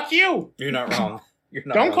 Fuck you. You're not wrong. You're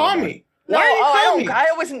not Don't wrong call about me. no, Why are you I calling don't. me?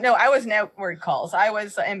 I wasn't. No, I wasn't outward calls. I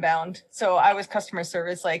was inbound. So I was customer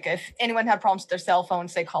service. Like if anyone had problems with their cell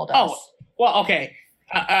phones, they called us. Oh, well, okay.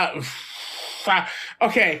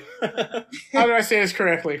 Okay. How do I say this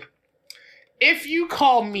correctly? If you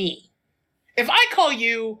call me, if I call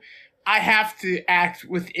you, I have to act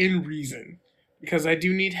within reason because I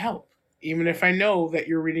do need help, even if I know that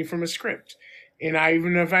you're reading from a script, and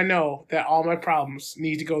even if I know that all my problems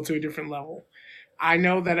need to go to a different level. I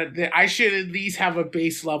know that I should at least have a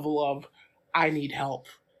base level of I need help.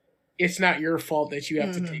 It's not your fault that you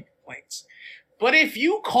have to Mhm. take complaints. But if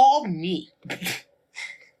you call me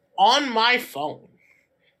on my phone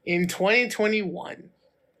in 2021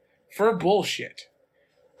 for bullshit,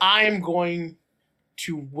 I am going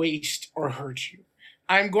to waste or hurt you.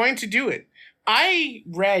 I'm going to do it. I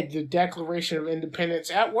read the Declaration of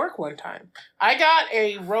Independence at work one time. I got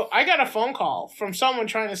a phone call from someone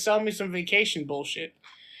trying to sell me some vacation bullshit.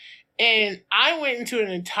 And I went into an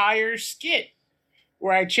entire skit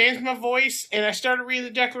where I changed my voice and I started reading the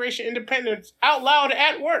Declaration of Independence out loud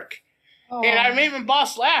at work. Oh. And I made my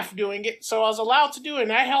boss laugh doing it, so I was allowed to do it.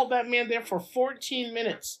 And I held that man there for 14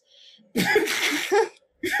 minutes.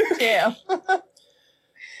 Damn.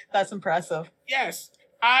 That's impressive. Yes,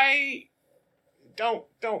 I don't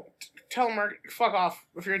telemarket. Fuck off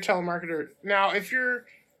if you're a telemarketer. Now, if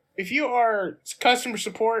you are customer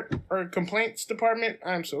support or complaints department,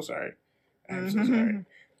 I'm so sorry. I'm so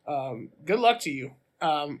sorry. Good luck to you.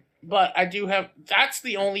 But I do have. That's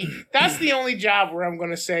the only job where I'm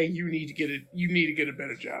going to say you need to get a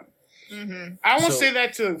better job. Mm-hmm. I won't So- say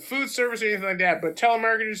that to food service or anything like that, but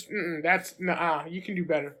telemarketers, that's you can do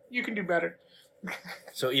better. You can do better.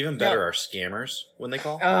 So even better are scammers when they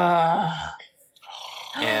call. Uh,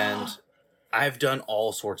 And I've done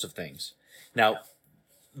all sorts of things. Now,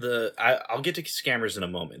 I'll get to scammers in a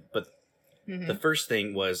moment, but mhm. the first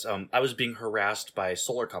thing was I was being harassed by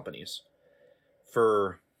solar companies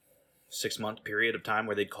for 6-month period of time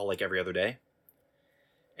where they'd call like every other day.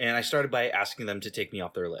 And I started by asking them to take me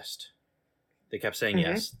off their list. They kept saying Mhm.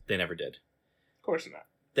 yes. They never did. Of course not.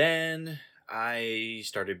 Then I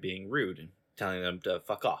started being rude and telling them to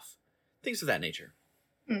fuck off. Things of that nature.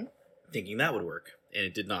 Mm. Thinking that would work, and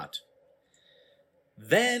it did not.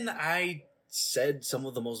 Then I said some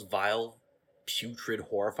of the most vile, putrid,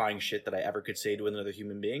 horrifying shit that I ever could say to another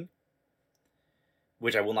human being.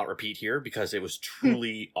 Which I will not repeat here because it was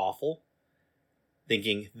truly awful.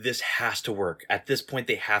 Thinking, this has to work. At this point,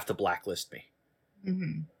 they have to blacklist me.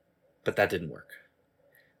 Mhm. But that didn't work.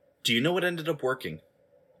 Do you know what ended up working?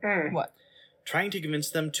 Mm. What? Trying to convince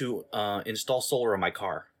them to install solar on my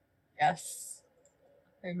car. Yes.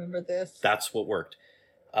 I remember this. That's what worked.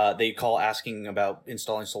 They'd call asking about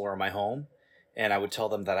installing solar on my home, and I would tell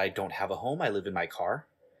them that I don't have a home, I live in my car.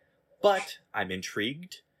 But I'm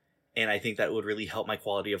intrigued, and I think that would really help my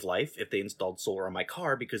quality of life if they installed solar on my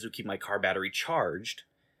car because it would keep my car battery charged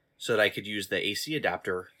so that I could use the AC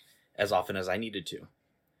adapter as often as I needed to.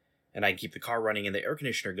 And I'd keep the car running and the air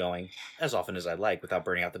conditioner going as often as I'd like without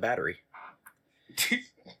burning out the battery.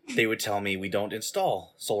 they would tell me we don't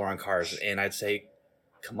install solar on cars. And I'd say,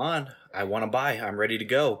 come on, I want to buy. I'm ready to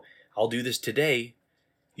go. I'll do this today.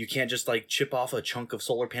 You can't just like chip off a chunk of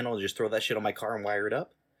solar panel and just throw that shit on my car and wire it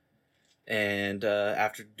up. And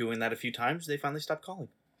after doing that a few times, they finally stopped calling.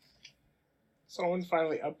 Someone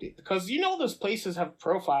finally updated. Because you know those places have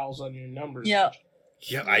profiles on your numbers. Yeah.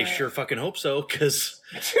 Yeah, I sure fucking hope so, because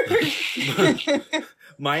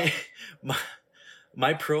my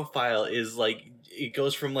profile is like, it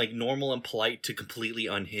goes from like normal and polite to completely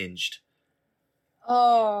unhinged.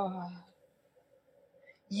 Oh.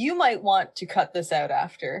 You might want to cut this out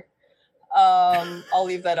after. I'll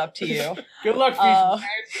leave that up to you. Good luck,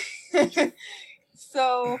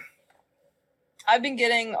 So I've been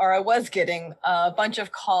getting, or I was getting, a bunch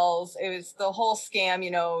of calls. It was the whole scam, you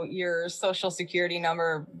know, your social security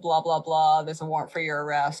number, blah, blah, blah. There's a warrant for your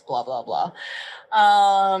arrest, blah, blah, blah.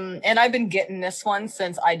 And I've been getting this one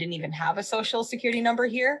since I didn't even have a social security number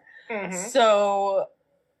here. Mm-hmm. So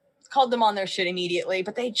called them on their shit immediately,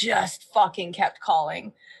 but they just fucking kept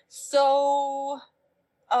calling. So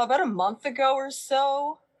about a month ago or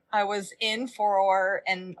so, I was in for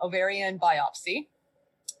an ovarian biopsy.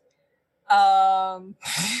 And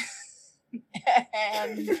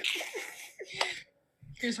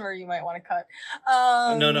here's where you might want to cut.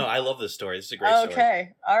 No, I love this story. This is a great story.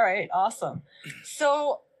 Okay. All right. Awesome.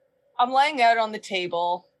 So I'm laying out on the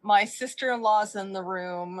table. My sister-in-law's in the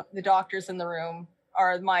room. The doctor's in the room,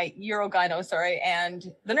 or my urogyno,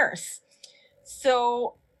 and the nurse.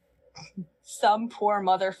 So some poor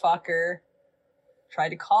motherfucker tried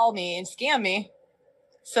to call me and scam me.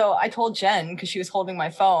 So I told Jen, because she was holding my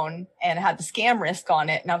phone and had the scam risk on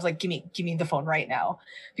it, and I was like, give me the phone right now.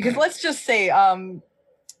 Because let's just say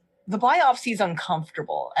the biopsy is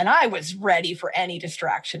uncomfortable, and I was ready for any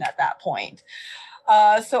distraction at that point.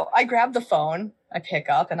 So I grab the phone, I pick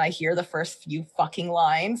up, and I hear the first few fucking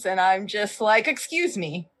lines, and I'm just like, excuse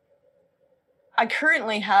me. I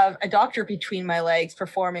currently have a doctor between my legs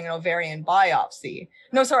performing an ovarian biopsy.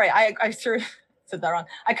 No, sorry, I sort of said that wrong.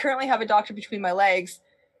 I currently have a doctor between my legs,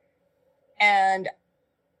 and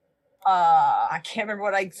I can't remember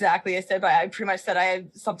what exactly I said, but I pretty much said I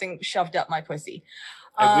had something shoved up my pussy.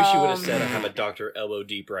 I wish you would have said I have a doctor elbow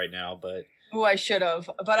deep right now, but... Oh, I should have.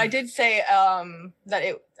 But I did say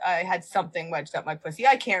that I had something wedged up my pussy.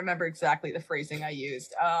 I can't remember exactly the phrasing I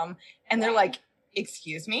used. And they're like,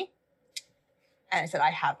 excuse me? And I said, I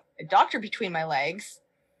have a doctor between my legs,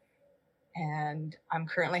 and I'm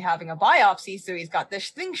currently having a biopsy, so he's got this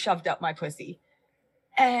thing shoved up my pussy.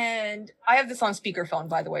 And I have this on speakerphone,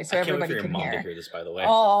 by the way, so everybody can hear. To hear this, by the way.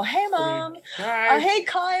 Oh, hey, Mom. Hi. Hey,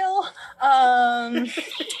 Kyle.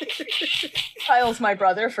 Kyle's my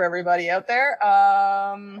brother, for everybody out there.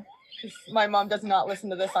 'Cause my mom does not listen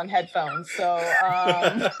to this on headphones, so...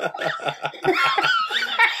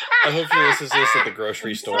 I hope she listens to this at the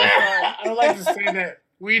grocery store. I would like to say that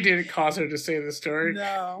we didn't cause her to say the story.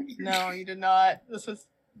 No, you did not. This was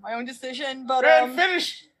my own decision, but...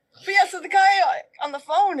 Finish! But yeah, so the guy on the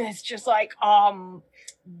phone is just like,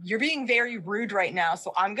 you're being very rude right now,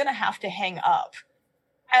 so I'm gonna have to hang up.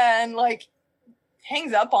 And like,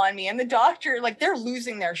 hangs up on me. And the doctor, like, they're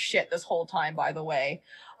losing their shit this whole time, by the way.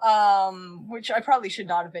 Which I probably should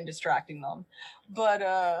not have been distracting them. But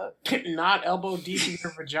not elbow deep in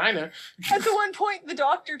your vagina. At the one point, the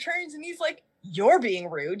doctor turns and he's like, you're being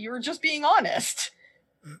rude. You were just being honest.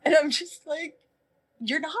 And I'm just like,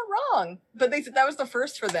 you're not wrong. But they said that was the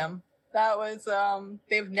first for them. That was,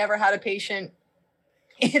 they've never had a patient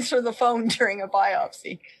answer the phone during a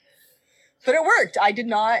biopsy. But it worked. I did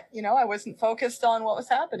not, I wasn't focused on what was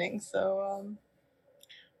happening. So,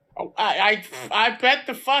 Oh, I bet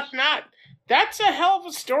the fuck not. That's a hell of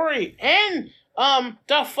a story. And,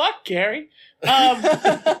 the fuck, Gary?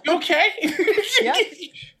 Okay? Yeah.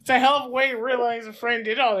 It's a hell of a way to realize a friend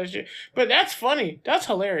did all that shit. But that's funny. That's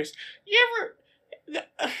hilarious. You ever...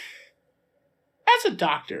 As a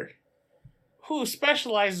doctor who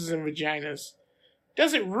specializes in vaginas,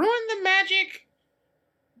 does it ruin the magic?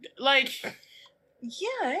 Like,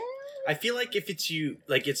 yeah. I feel like if you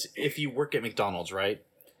work at McDonald's, right?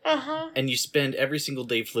 Uh-huh. And you spend every single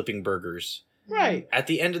day flipping burgers. Right. At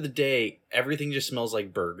the end of the day, everything just smells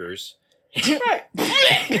like burgers. Right. And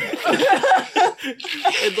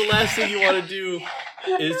the last thing you want to do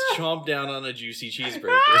is chomp down on a juicy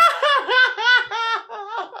cheeseburger.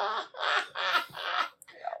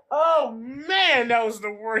 Oh man, that was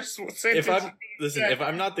the worst sentence. If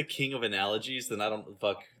I'm not the king of analogies, then I don't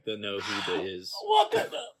know who that is. Well,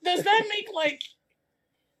 does that make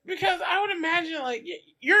because I would imagine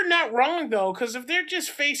you're not wrong though, because if they're just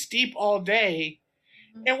face deep all day,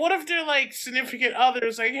 And what if they're like significant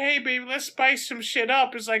others, like, hey, baby, let's spice some shit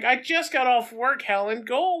up? It's like, I just got off work, Helen.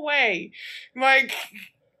 Go away. Like,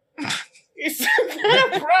 is that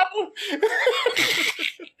a problem?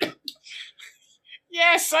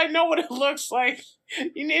 Yes, I know what it looks like.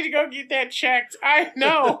 You need to go get that checked. I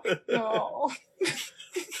know. No.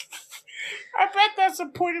 I bet that's a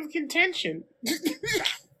point of contention.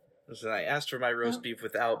 Listen, I asked for my roast beef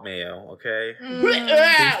without mayo, okay?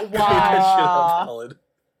 Wow.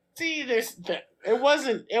 See, it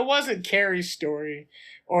wasn't Carrie's story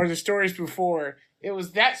or the stories before. It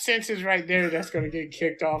was that sentence right there that's going to get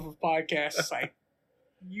kicked off of podcasts. It's like,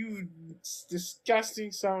 you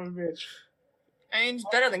disgusting son of a bitch. I mean, it's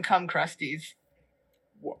better than cum crusties.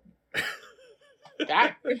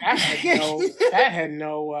 That had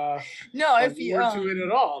no No, if you word to it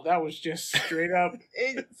at all. That was just straight up.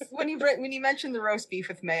 It's when you mentioned the roast beef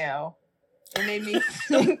with mayo, it made me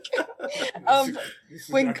think of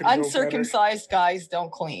when uncircumcised guys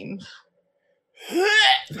don't clean.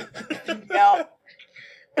 Yep.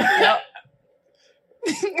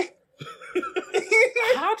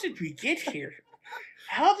 How did we get here?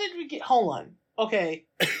 Hold on. Okay.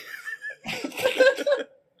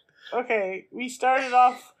 Okay, we started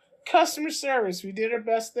off customer service. We did our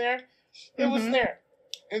best there. It was there.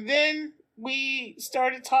 And then we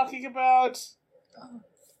started talking about,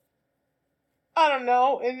 I don't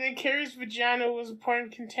know, and then Carrie's vagina was a point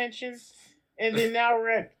of contention. And then now we're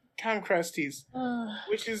at cum crusties,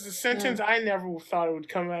 which is a sentence I never thought it would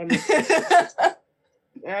come out of my mouth.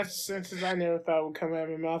 That's a sentence I never thought would come out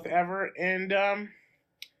of my mouth ever. And,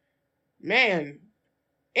 man.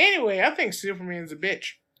 Anyway, I think Superman's a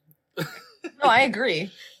bitch. No, I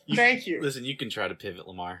agree. Thank you. Listen, you can try to pivot,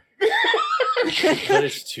 Lamar. But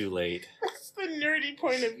it's too late. That's the nerdy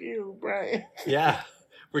point of view, Brian. Yeah,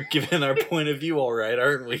 we're giving our point of view all right,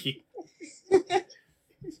 aren't we? You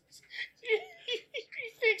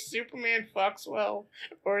think Superman fucks well?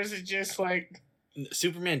 Or is it just like...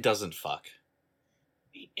 Superman doesn't fuck.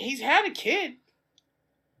 He's had a kid.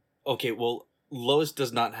 Okay, well, Lois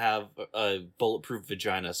does not have a bulletproof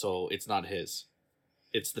vagina, so it's not his.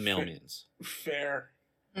 It's the mailman's. Fair.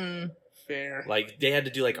 Fair. Like, they had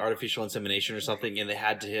to do, like, artificial insemination or something, and they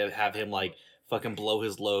had to have him, like, fucking blow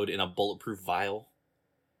his load in a bulletproof vial.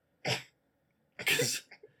 Because...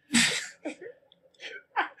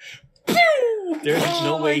 There's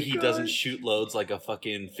no way he doesn't shoot loads like a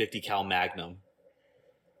fucking 50 cal Magnum.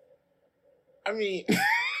 I mean...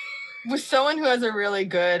 With someone who has a really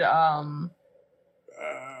good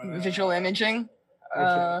visual imaging,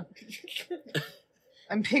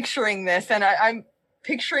 I'm picturing this, and I'm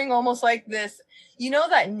picturing almost like this. You know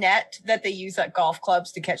that net that they use at golf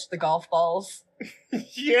clubs to catch the golf balls?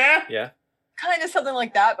 Yeah. Yeah. kind of something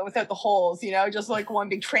like that, but without the holes, you know, just like one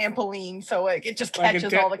big trampoline, so like it just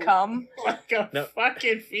catches all the cum. Like a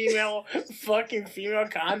fucking female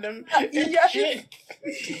condom. Yes. Yes.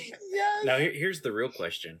 Now here's the real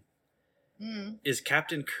question: is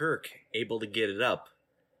Captain Kirk able to get it up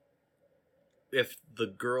if the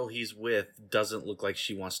girl he's with doesn't look like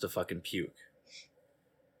she wants to fucking puke?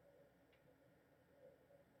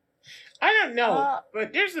 I don't know,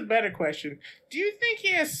 but there's a better question. Do you think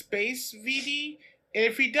he has space VD? And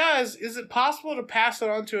if he does, is it possible to pass it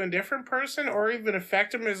on to a different person or even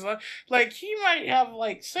affect him as like he might have,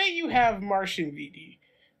 like, say you have Martian VD,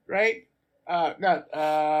 right? Not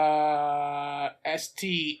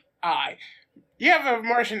STI. You have a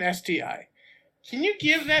Martian STI. Can you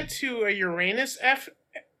give that to a Uranus F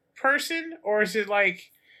person, or is it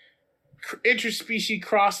like interspecies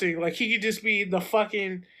crossing? Like he could just be the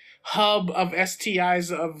fucking hub of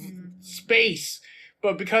STIs of space,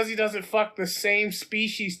 but because he doesn't fuck the same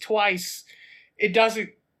species twice, it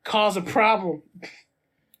doesn't cause a problem.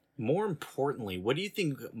 More importantly, what do you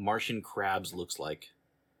think Martian crabs looks like?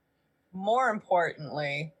 More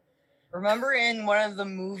importantly, remember in one of the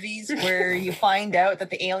movies where you find out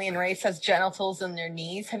that the alien race has genitals in their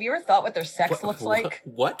knees? Have you ever thought what their sex looks like?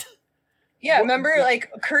 What? Yeah, remember,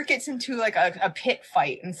 like, Kirk gets into like a pit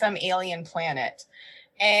fight in some alien planet.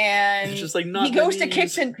 And just like, he goes to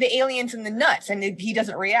kick the aliens in the nuts, and he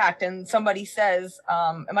doesn't react. And somebody says,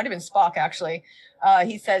 it might have been Spock actually.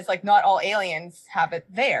 He says, like, not all aliens have it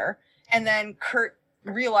there. And then Kurt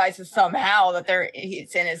realizes somehow that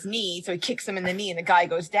it's in his knee, so he kicks him in the knee, and the guy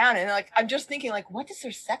goes down. And like, I'm just thinking, like, what does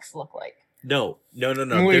their sex look like? No.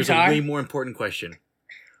 There's a way more important question.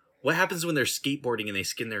 What happens when they're skateboarding and they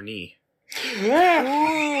skin their knee?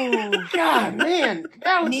 Yeah. God, man,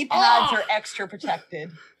 that was knee pads are extra protected.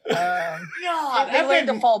 God, they learn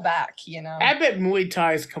to fall back, you know. I bet Muay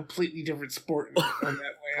Thai is a completely different sport on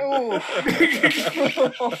that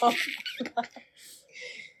land.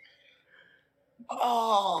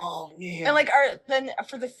 Oh man. And then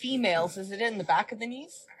for the females, is it in the back of the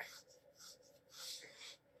knees?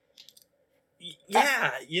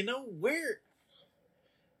 Yeah, where?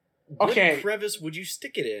 Okay. What crevice would you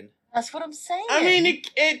stick it in? That's what I'm saying. I mean,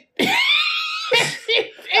 it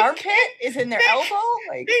armpit is in their elbow.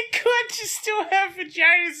 Like they could just still have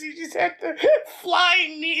vaginas. You just have to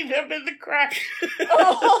flying knee them in the crack.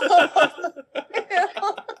 Oh.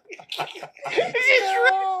 It's just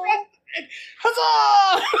No.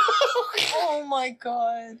 Huzzah! Oh my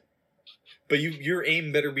god. But your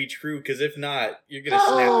aim better be true, because if not, you're gonna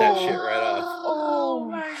snap that shit right off. Oh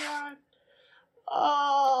my god.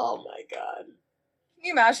 Oh my god. Can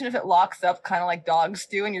you imagine if it locks up kind of like dogs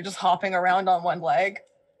do and you're just hopping around on one leg?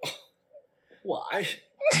 Why?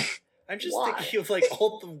 I'm just Why? thinking of like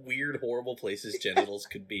all the weird, horrible places genitals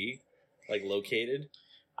could be, like located.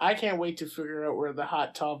 I can't wait to figure out where the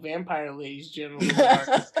hot, tall vampire lady's genitals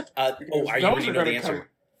are. I Those already are know the gonna answer.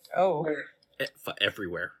 Oh, Where?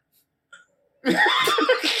 Everywhere.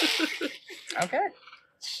 okay.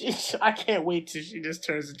 I can't wait till she just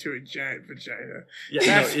turns into a giant vagina.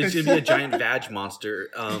 Yeah, no, it's gonna be a giant vag monster.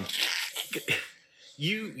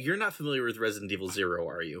 You're not familiar with Resident Evil 0,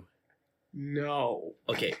 are you? No.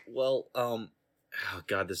 Okay, well, oh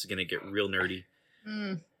god, this is gonna get real nerdy.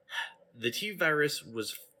 Mm. The T virus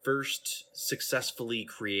was first successfully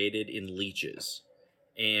created in leeches.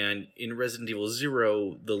 And in Resident Evil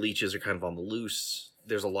 0, the leeches are kind of on the loose.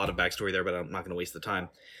 There's a lot of backstory there, but I'm not going to waste the time.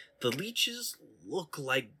 The leeches look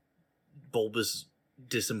like bulbous,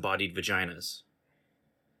 disembodied vaginas.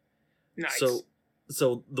 Nice.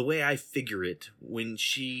 So the way I figure it, when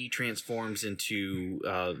she transforms into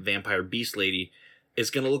Vampire Beast Lady, it's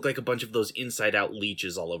going to look like a bunch of those inside-out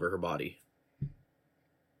leeches all over her body.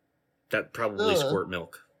 That probably Ugh. squirt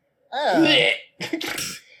milk.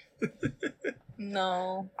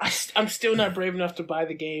 No. I'm still not brave enough to buy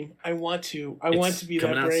the game. I want to. I want to be that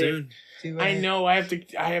coming out brave. soon. Do it. I know. I'm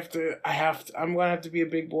gonna have to be a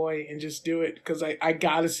big boy and just do it because I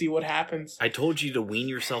gotta see what happens. I told you to wean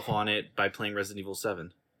yourself on it by playing Resident Evil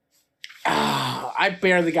 7. I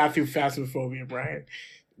barely got through Phasmophobia, Brian.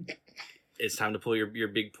 It's time to pull your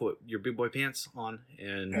big boy pants on,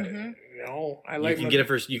 and Mhm. No, I you like can get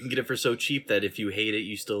it for so cheap that if you hate it,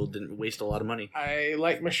 you still didn't waste a lot of money. I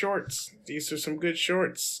like my shorts. These are some good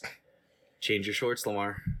shorts. Change your shorts,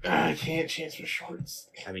 Lamar. I can't change my shorts.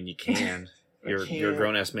 I mean, you can. I You're a can't.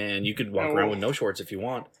 grown ass man. You could walk No. around with no shorts if you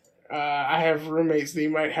want. I have roommates. They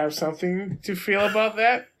might have something to feel about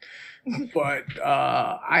that. But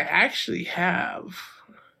I actually have.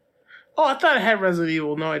 Oh, I thought I had Resident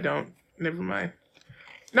Evil. No, I don't. Never mind.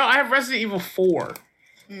 No, I have Resident Evil 4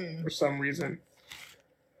 Mm. for some reason.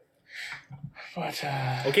 But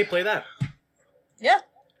Okay, play that. Yeah.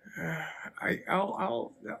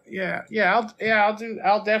 I'll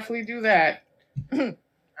definitely do that.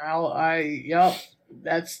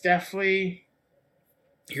 That's definitely.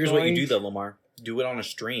 Here's what you do Right. though, Lamar. Do it on a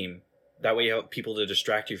stream. That way you have people to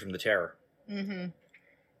distract you from the terror. Mm-hmm.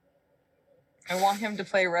 I want him to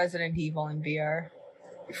play Resident Evil in VR.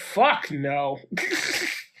 Fuck no.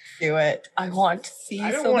 Do it. I want to see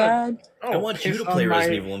I don't so wanna- bad. Oh, I want you piss to on play my-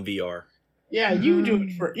 Resident Evil in VR. Yeah, you do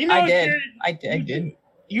it for. You know, I did. Jared, I did.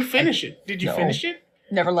 You finish it. Did you No. finish it?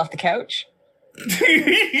 Never left the couch.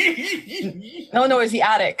 No, it was the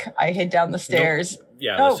attic. I hid down the stairs.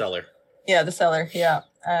 Yeah, Oh. the cellar. Yeah, the cellar. Yeah,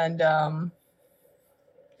 and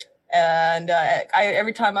I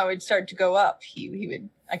every time I would start to go up, he would.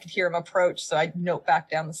 I could hear him approach, so I'd note back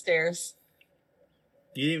down the stairs.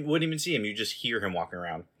 You wouldn't even see him. You just hear him walking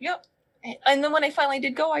around. Yep. And then when I finally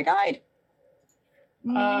did go, I died.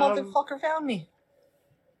 Motherfucker found me.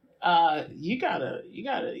 You gotta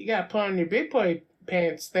put on your big boy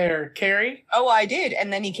pants there, Carrie. Oh, I did,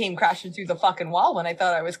 and then he came crashing through the fucking wall when I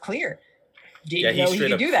thought I was clear. Yeah, Didn't he know he straight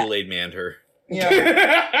could up do that. Kool-Aid manned her.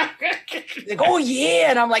 Yeah. Like, oh yeah,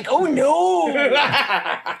 and I'm like, oh no.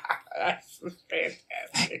 That's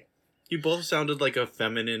fantastic. You both sounded like a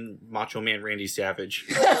feminine Macho Man Randy Savage.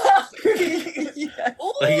 Yeah.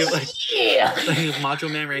 Oh, Like yeah. if Macho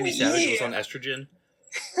Man Randy Oh, Savage was yeah. on estrogen.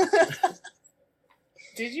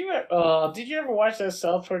 Did you ever watch that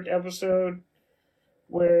South Park episode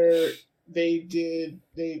where they did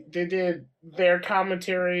their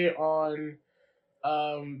commentary on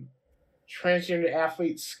transgender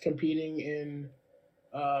athletes competing in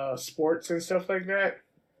sports and stuff like that?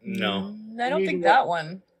 No. I don't think that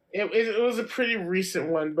one. It was a pretty recent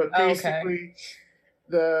one, but Oh, okay. basically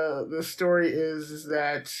the story is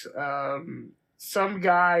that some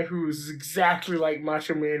guy who's exactly like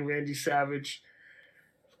Macho Man Randy Savage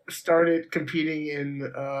started competing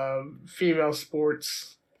in female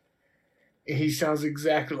sports, And he sounds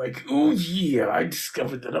exactly like, oh yeah, I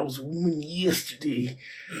discovered that I was a woman yesterday.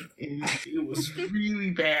 And it was really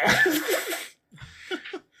bad.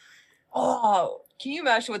 Oh, can you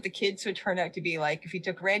imagine what the kids would turn out to be like if you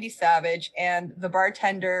took Randy Savage and the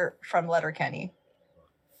bartender from Letterkenny?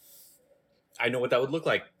 I know what that would look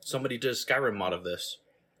like. Somebody did a Skyrim mod of this.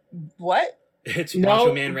 What? It's No.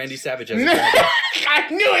 Macho Man Randy Savage as a dragon. I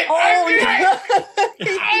knew it! Oh, I knew it!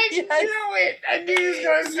 yes. I knew it! I knew he was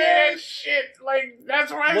going to say that shit. Like,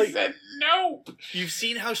 that's why I Like- said nope. You've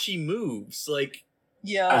seen how she moves. Like,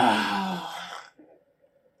 Yeah.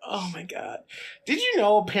 Oh my god. Did you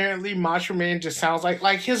know apparently Macho Man just sounds like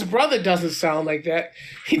his brother doesn't sound like that.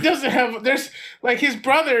 He doesn't have there's like his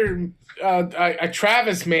brother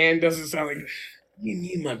Travis man doesn't sound like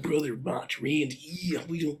me and my brother Macho Man. Yeah,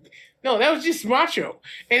 we don't. No, that was just Macho.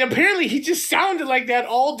 And apparently he just sounded like that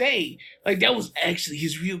all day. Like that was actually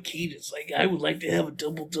his real cadence. Like I would like to have a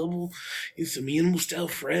double and some animal style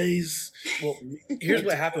fries. well, here's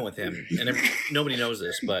what happened with him. And nobody knows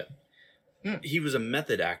this, but he was a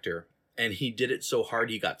method actor, and he did it so hard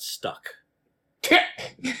he got stuck. I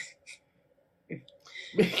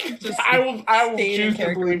will stayed in choose to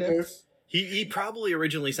character believe with it. this. He probably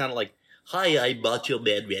originally sounded like, "Hi, I'm Macho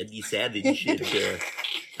Man Randy Savage, and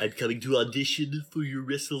I'm coming to audition for your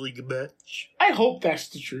wrestling match." I hope that's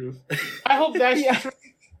the truth. I hope that's Yeah. the truth.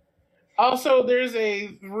 Also, there's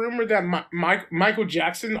a rumor that Michael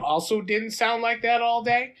Jackson also didn't sound like that all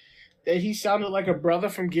day. That he sounded like a brother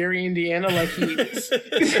from Gary, Indiana, like he is.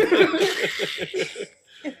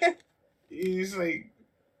 He's like,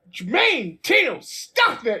 Jermaine, Tito,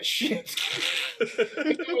 stop that shit.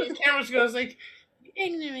 The camera's goes like,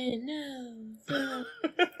 ignorant, no.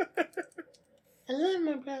 I love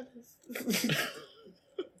my brothers.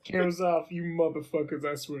 Camera's off, you motherfuckers,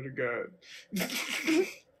 I swear to God.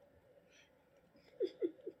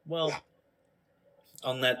 Well,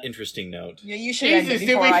 on that interesting note, Yeah, you should end it Jesus, did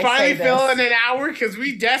before we I finally say fill this. in an hour? Because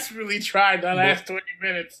we desperately tried the last 20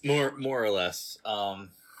 minutes. more or less.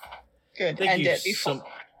 Good. Thank End you it before.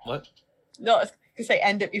 what? No, I was gonna say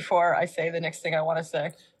end it before I say the next thing I want to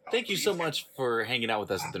say. Thank you so much for hanging out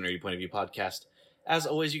with us at the Nerdy Point of View podcast. As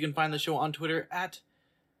always, you can find the show on Twitter at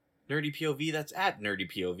NerdyPOV. That's at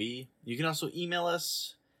NerdyPOV. You can also email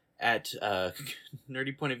us at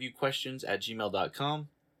nerdypointofviewquestions@gmail.com.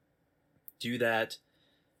 Do that.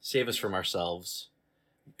 Save us from ourselves.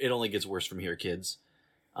 It only gets worse from here, kids.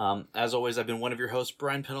 As always, I've been one of your hosts,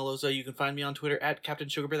 Brian Penaloza. You can find me on Twitter at Captain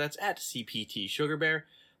Sugarbear. That's at CPT Sugarbear.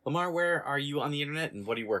 Lamar, where are you on the internet, and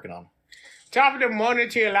what are you working on? Top of the morning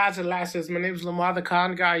to your lads and lasses. My name is Lamar the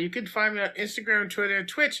Con Guy. You can find me on Instagram, Twitter,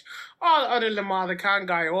 Twitch, all other Lamar the Con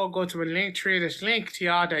Guy, or go to my link tree. That's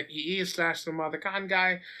linktr.ee/Lamar the Con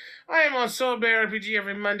Guy. I am on Soul Bear RPG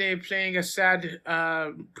every Monday playing a sad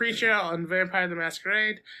preacher on Vampire the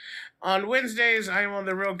Masquerade. On Wednesdays, I am on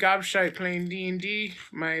the Real Gobshite playing D&D,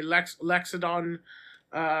 my Lexodon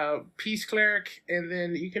Peace Cleric. And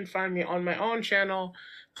then you can find me on my own channel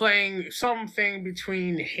playing something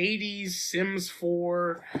between Hades, Sims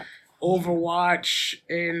 4, Overwatch,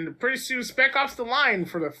 and pretty soon Spec Ops The Line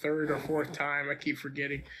for the third or fourth time. I keep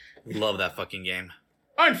forgetting. Love that fucking game.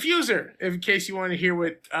 Oh, and Fuser, in case you want to hear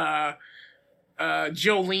what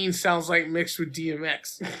Jolene sounds like mixed with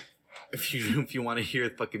DMX. If you want to hear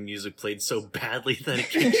fucking music played so badly that it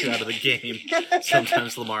kicks you out of the game,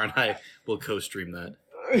 sometimes Lamar and I will co-stream that.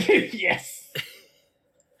 Yes.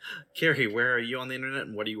 Carrie, where are you on the internet,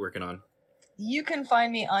 and what are you working on? You can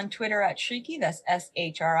find me on Twitter at Shrieky. That's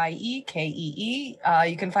SHRIEKEE.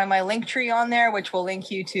 You can find my link tree on there, which will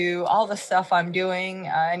link you to all the stuff I'm doing,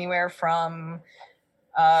 anywhere from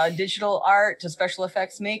digital art to special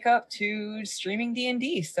effects makeup to streaming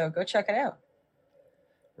D&D. So go check it out.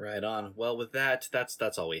 Right on. Well, with that,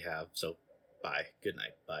 that's all we have. So, bye. Good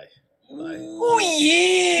night. Bye. Bye. Oh,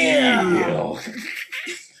 yeah!